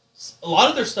a lot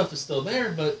of their stuff is still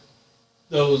there, but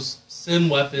those sin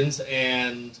weapons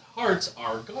and hearts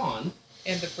are gone.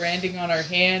 And the branding on our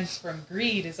hands from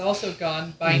greed is also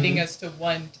gone, binding us to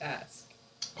one task.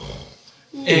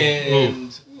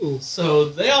 And so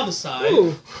they all decide,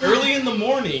 early in the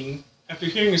morning, after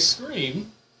hearing a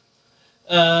scream,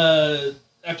 after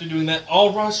doing that,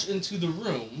 all rush into the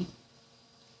room.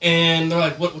 And they're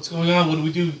like, what's going on? What do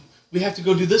we do? We have to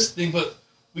go do this thing, but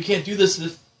we can't do this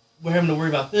if we're having to worry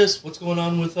about this. What's going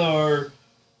on with our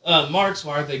marks?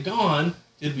 Why are they gone?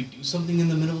 Did we do something in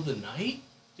the middle of the night?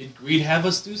 Did greed have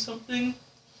us do something?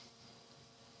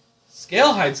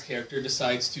 Scalehide's character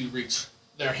decides to reach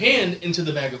their hand into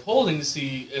the bag of holding to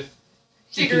see if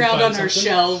she Dig can around find on our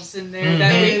something. shelves in there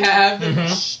that we have.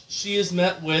 She is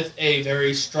met with a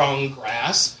very strong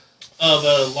grasp of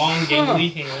a long,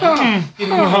 gangly hand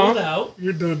getting pulled out.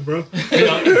 You're done, bro. That's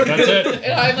it.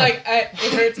 And I'm like,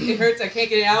 it hurts, I can't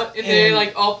get it out. And then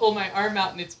like, I'll pull my arm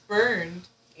out and it's burned.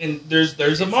 And there's a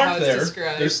It's mark how it's there.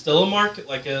 described. There's still a mark,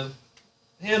 like a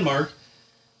hand mark.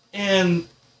 And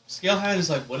Scalehide is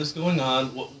like, what is going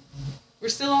on? We're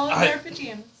still all in our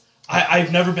pajamas.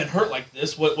 I've never been hurt like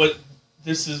this. What?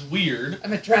 This is weird.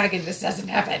 I'm a dragon. This doesn't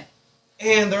happen.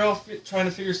 And they're all trying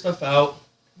to figure stuff out.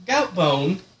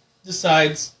 Goutbone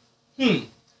decides,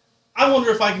 I wonder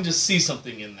if I can just see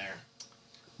something in there.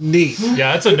 Neat.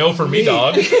 Yeah, that's a no for me,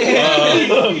 dog.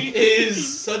 He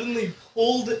is suddenly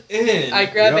pulled in. I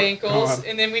grab Yep, ankles,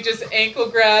 and then we just ankle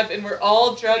grab, and we're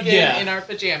all drug in our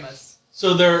pajamas.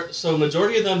 So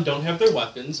majority of them don't have their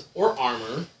weapons or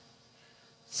armor.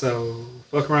 So,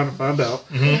 fuck around and find out.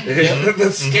 Mm-hmm.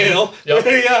 The scale. Yep.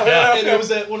 Yeah. And it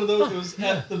was at one of those, it was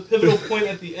at the pivotal point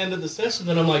at the end of the session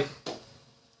that I'm like,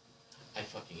 I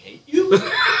fucking hate you,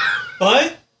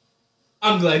 but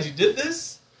I'm glad you did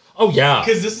this. Oh, yeah.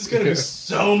 Because this is going to be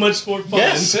so much more fun.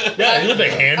 Yes. Yeah,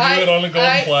 they hand you it on a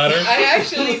golden platter. I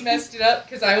actually messed it up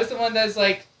because I was the one that was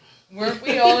like, weren't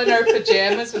we all in our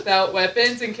pajamas without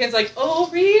weapons? And Ken's like, oh,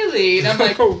 really? And I'm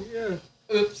like, Oh, yeah.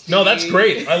 oops. No, that's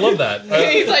great. I love that.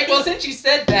 He's like, well, since you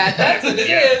said that, that's what it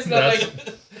is. And I'm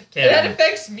like, that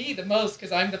affects me the most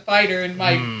because I'm the fighter and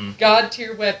my god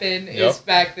tier weapon is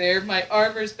back there. My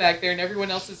armor's back there and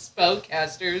everyone else is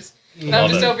spellcasters. And I'm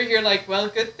just over here like, well,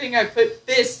 good thing I put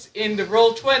this into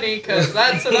roll 20 because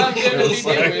that's what I'm going to be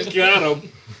doing. Got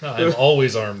him. I'm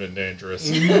always armed and dangerous.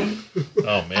 Oh,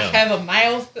 I man. have a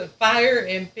mouth of fire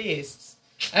and fists.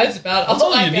 That's about That's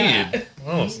all all I you got need,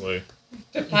 honestly.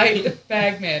 to fight the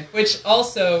Bagman. Which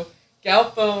also,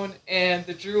 Goutbone and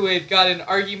the Druid got an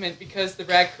argument because the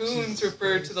raccoons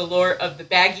referred to the lore of the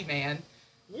Baggy Man.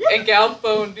 And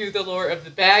Goutbone knew the lore of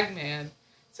the Bagman.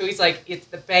 So he's like, it's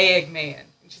the Bag Man.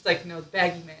 And she's like, no, the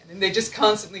Baggy Man. And they just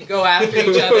constantly go after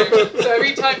each other. So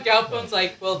every time Goutbone's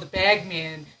like, well, the Bag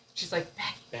Man, she's like,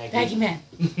 Baggy Man.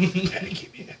 Baggy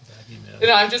man. And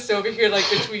I'm just over here, like,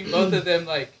 between both of them,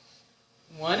 like,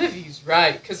 one of you's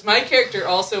right. Because my character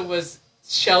also was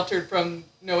sheltered from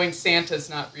knowing Santa's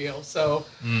not real. So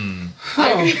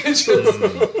I could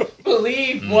just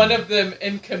believe one of them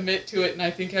and commit to it. And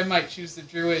I think I might choose the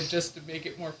Druid just to make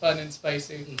it more fun and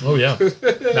spicy. Oh, yeah.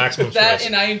 Maximum That, stress.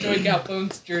 and I enjoyed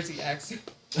Goutbone's Jersey accent.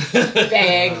 The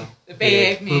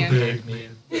Bag Man. Big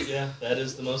man. Yeah, that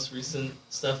is the most recent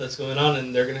stuff that's going on,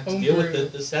 and they're going to have to deal with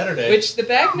it this Saturday. Which the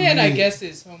Bagman, I guess,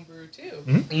 is homebrew too.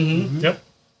 Mm-hmm. Yep.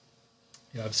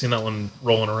 Yeah, I've seen that one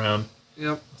rolling around.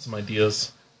 Yep. Some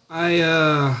ideas.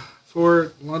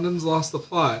 For London's Lost the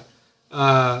Plot,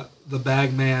 the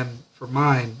Bagman for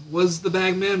mine was the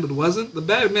Bagman, but wasn't. The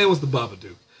Bagman was the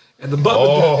Babadook. And the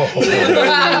Babadook...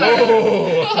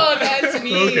 Oh, that's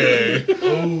neat.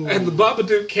 Okay. And the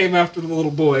Babadook came after the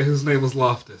little boy whose name was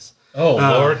Loftus. Oh,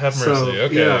 Lord have mercy. So,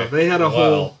 Okay. Yeah, they had a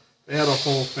Wow.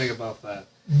 whole thing about that.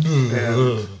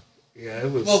 And, yeah,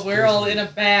 it was. Well, we're all in a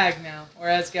bag now, or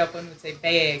as Galpin would say,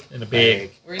 bag. In a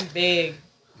big. We're in bag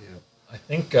Yeah. I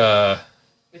think,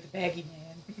 with the baggy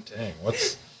man. dang,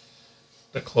 what's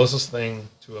the closest thing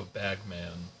to a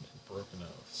bagman in Broken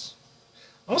Oaths?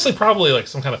 Honestly, probably like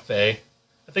some kind of fae.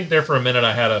 I think there for a minute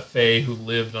I had a fae who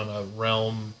lived on a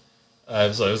realm. It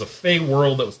was a fae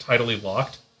world that was tidally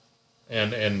locked,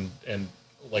 and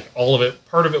like all of it,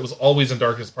 part of it was always in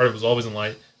darkness, part of it was always in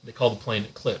light. They called the plane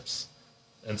Eclipse,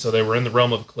 and so they were in the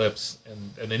realm of Eclipse,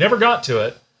 and they never got to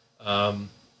it.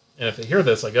 And if they hear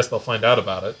this, I guess they'll find out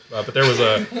about it. But there was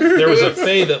a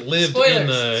fae that lived in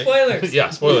the Spoilers. Yeah,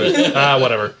 spoilers.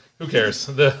 Whatever. Who cares?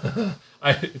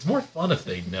 It's more fun if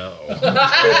they know.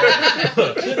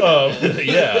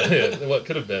 Yeah, what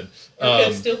could have been. Or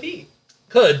could still be.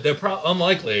 Could. They're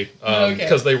unlikely. Okay.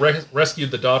 Because they rescued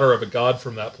the daughter of a god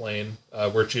from that plane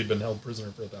where she had been held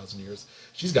prisoner for 1,000 years.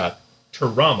 She's got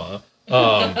trauma.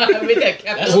 With that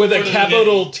capital. With a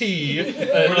capital T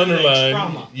underlined.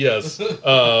 Trauma. Yes.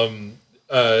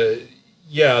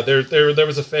 Yeah, there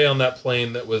was a fae on that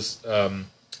plane that was...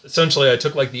 essentially, I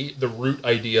took like the root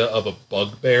idea of a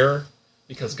bugbear,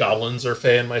 because goblins are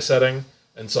fae in my setting,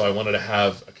 and so I wanted to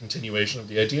have a continuation of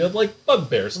the idea of like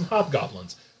bugbears and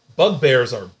hobgoblins.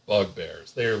 Bugbears are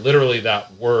bugbears. They are literally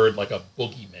that word, like a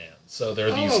boogeyman. So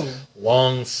they're these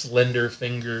long,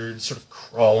 slender-fingered, sort of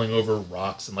crawling over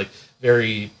rocks and like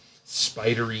very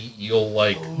spidery,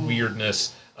 eel-like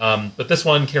weirdness. But this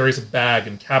one carries a bag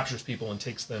and captures people and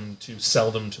takes them to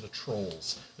sell them to the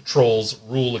trolls. The trolls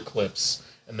rule Eclipse,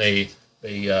 and they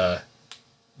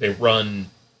run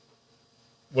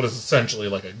what is essentially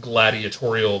like a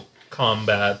gladiatorial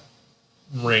combat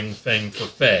ring thing for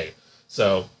fae.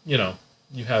 So,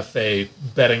 you have Fae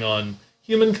betting on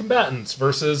human combatants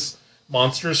versus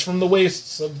monsters from the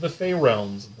wastes of the Fae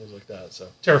realms and things like that. So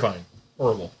terrifying,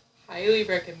 horrible. Highly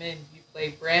recommend you play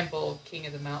Bramble, King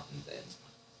of the Mountain. Then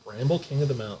Bramble, King of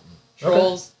the Mountain.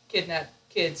 trolls kidnap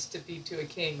kids to feed to a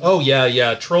king. Oh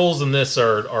yeah. Trolls in this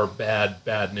are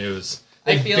bad news.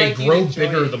 I feel they like you'd grow enjoy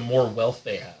bigger it. the more wealth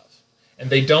they have, and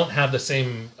they don't have the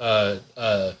same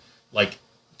like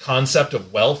concept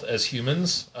of wealth as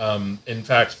humans. In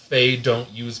fact, Fae don't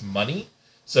use money,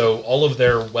 so all of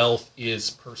their wealth is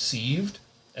perceived,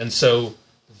 and so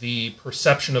the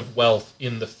perception of wealth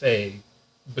in the Fae,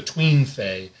 between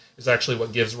Fae, is actually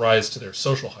what gives rise to their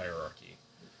social hierarchy.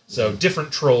 So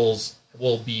different trolls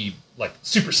will be like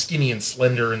super skinny and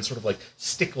slender and sort of like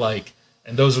stick-like,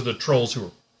 and those are the trolls who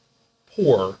are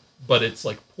poor, but it's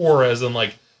like poor as in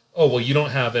like, oh, well, you don't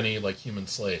have any like human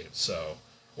slaves, so,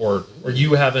 or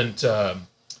you haven't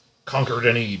conquered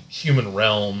any human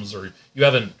realms, or you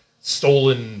haven't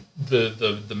stolen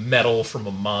the metal from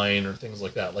a mine or things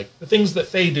like that, like the things that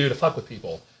Fae do to fuck with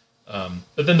people.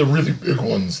 But then the really big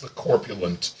ones, the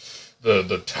corpulent,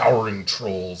 the towering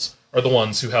trolls, are the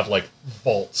ones who have like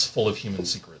vaults full of human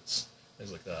secrets, things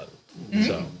like that. Mm-hmm.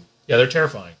 So yeah, they're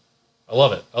terrifying. I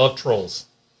love it. I love trolls.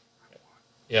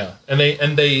 Yeah, and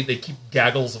they keep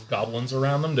gaggles of goblins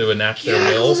around them to enact their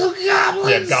will. Gaggles of goblins.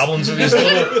 Yeah, goblins are these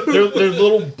little they're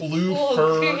little blue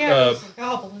fur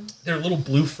goblins. they're little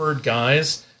blue furred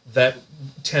guys that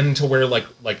tend to wear like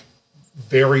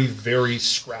very very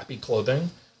scrappy clothing.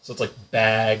 So it's like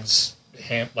bags,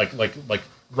 like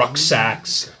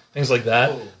rucksacks, things like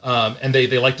that. And they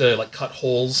like to like cut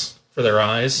holes for their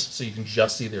eyes so you can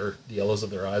just see the yellows of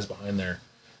their eyes behind their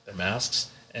masks.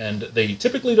 And they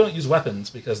typically don't use weapons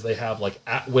because they have like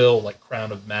at will, like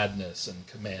Crown of Madness and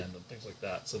Command and things like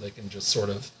that. So they can just sort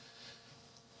of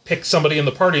pick somebody in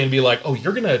the party and be like, "Oh,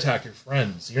 you're going to attack your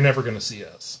friends. You're never going to see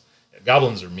us." Yeah,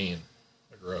 goblins are mean.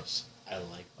 They're gross. I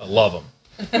love them.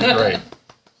 They're great.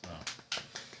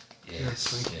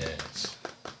 Yes.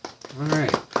 All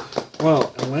right.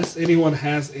 Well, unless anyone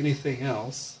has anything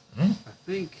else, I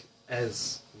think,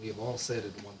 as we've all said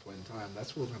at one point in time,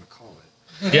 that's what we're going to call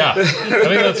it. Yeah, I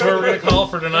think that's where we're going to call it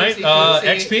for tonight.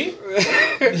 XP?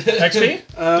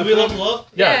 XP? Do we level up?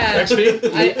 Yeah,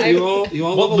 XP. You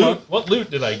all What level loot? up. What loot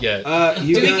did I get? Do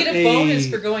we get a bonus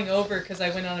for going over because I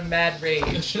went on a mad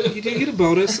rage? You do get a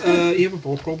bonus. You have a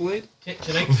Vorpal Blade.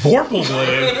 Can I? Vorpal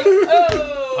Blade.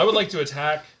 Oh! I would like to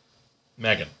attack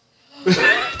Megan.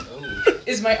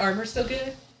 Is my armor still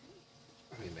good?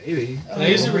 I mean, maybe. Can I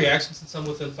use a reaction since I'm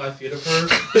within 5 feet of her?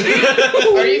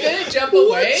 Are you gonna jump away?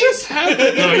 What just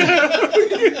happened?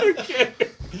 Okay.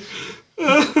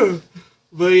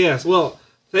 But yes, well,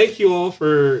 thank you all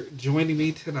for joining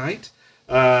me tonight.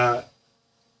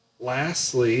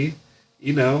 Lastly,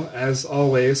 as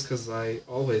always, because I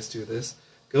always do this,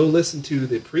 go listen to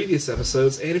the previous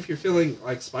episodes, and if you're feeling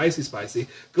like spicy,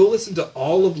 go listen to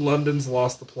all of London's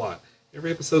Lost the Plot.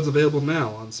 Every episode's available now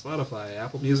on Spotify,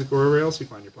 Apple Music, or wherever else you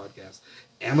find your podcast.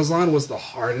 Amazon was the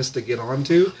hardest to get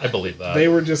onto. I believe that. They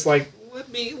were just like, let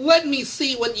me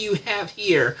see what you have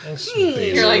here.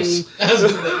 You're like,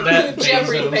 That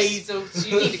Jeffrey Bezos. Bezos,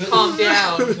 you need to calm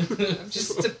down. I'm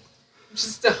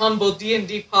just a humble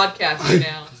D&D podcaster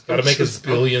now. Got to make us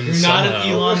billions You're not somehow. an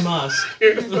Elon Musk.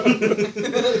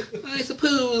 I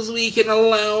suppose we can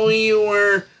allow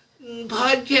your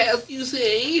podcast, you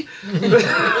say?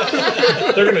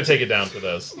 They're going to take it down for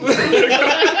this.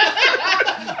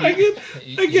 I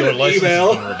get Your an license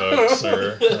email. has been revoked,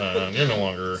 sir. You're no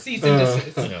longer... Cease and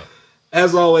desist. Yeah.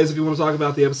 As always, if you want to talk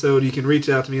about the episode, you can reach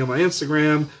out to me on my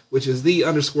Instagram, which is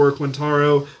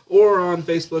 _Quintaro, or on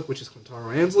Facebook, which is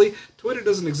Quintaro Ansley. Twitter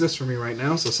doesn't exist for me right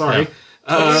now, so sorry.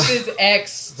 This is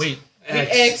X. Wait, We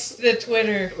X the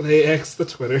Twitter. They X the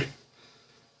Twitter.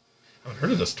 I haven't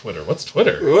heard of this Twitter. What's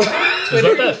Twitter?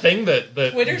 Twitter. Is that thing that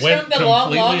Twitter's went from the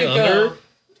long completely ago. under?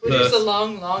 Twitter's a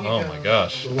long ago. Oh my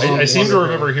gosh. Long, I seem long to ago.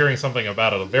 remember hearing something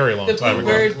about it a very long The time blue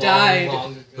ago. bird died.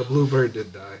 Long ago. The bluebird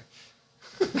did die.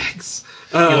 Thanks.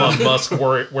 Elon Musk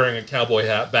wearing a cowboy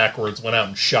hat backwards went out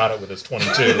and shot it with his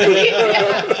 22.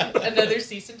 Another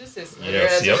cease and desist letter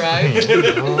Yes, has yep. arrived.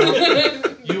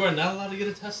 You are not allowed to get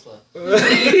a Tesla.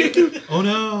 Oh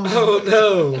no. Oh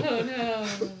no. Oh no.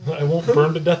 I won't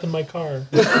burn to death in my car.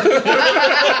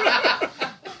 I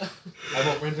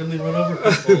won't randomly run over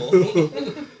people.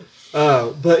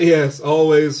 But yes,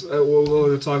 always we're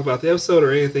willing to talk about the episode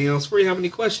or anything else. If you have any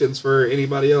questions for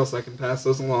anybody else, I can pass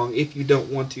those along if you don't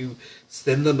want to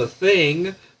send them a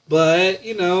thing. But,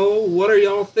 what are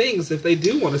y'all things if they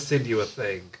do want to send you a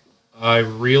thing? I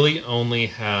really only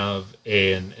have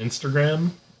an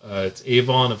Instagram. It's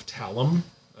Avon of Talum.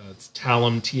 It's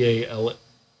Talamh,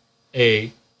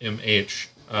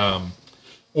 Talamh.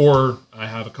 Or I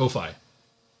have a Ko-Fi.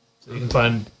 So you can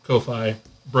find Ko-Fi,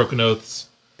 Broken Oaths,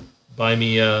 buy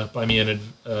me an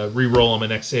re-roll on my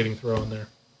next saving throw in there.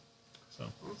 So,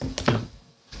 yeah.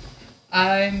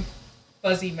 I'm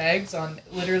Fuzzy Megs on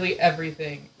literally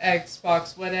everything.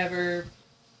 Xbox, whatever,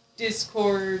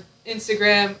 Discord,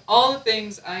 Instagram, all the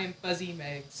things. I am Fuzzy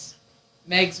Megs.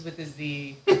 Megs with a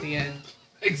Z at the end.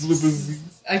 Megs with a Z.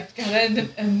 I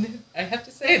have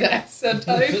to say that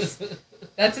sometimes.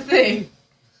 That's a thing.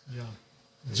 Yeah.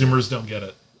 Zoomers don't get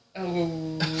it.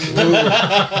 Oh.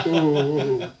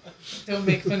 Ooh. Don't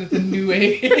make fun of the new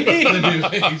age. The new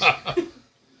age.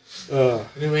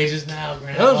 New age is now,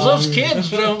 Grandpa. Those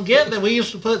kids don't get that we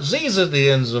used to put Z's at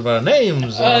the ends of our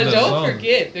names. Don't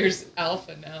forget, there's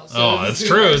Alpha now. So Oh, it's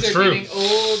true, it's true. Getting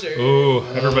older. Ooh,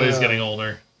 everybody's getting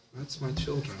older. That's my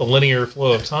children. The linear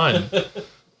flow of time.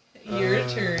 Your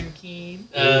turn, Keen.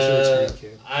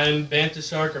 I'm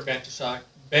Bantashark or Bantashark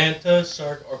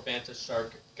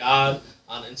God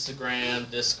on Instagram,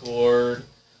 Discord.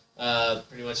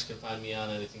 Pretty much you can find me on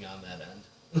anything on that end.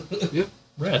 Yep.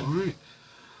 Red. All right.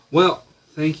 Well,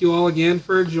 thank you all again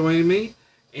for joining me.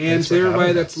 And Thanks for to everybody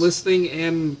having that's us. listening,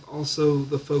 and also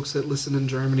the folks that listen in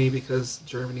Germany, because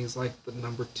Germany is like the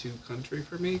number 2 country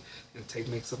for me, and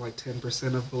makes up like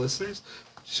 10% of the listeners.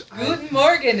 Guten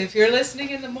Morgen if you're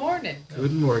listening in the morning.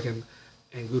 Guten Morgen.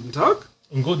 And Guten Tag.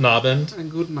 And Guten Abend. And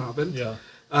Guten Abend. Yeah.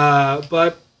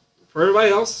 But for everybody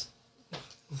else,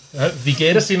 Wie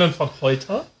geht es Ihnen von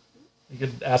heute? You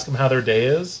could ask them how their day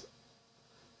is.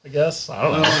 I guess. I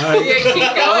don't know. Yeah,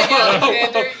 keep going,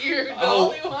 Alexander. You're the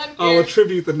only one here. I'll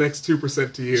attribute the next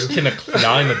 2% to you. Ich kenne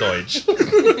kleine Deutsch.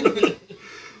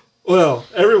 Well,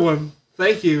 everyone,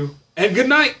 thank you, and good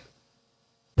night.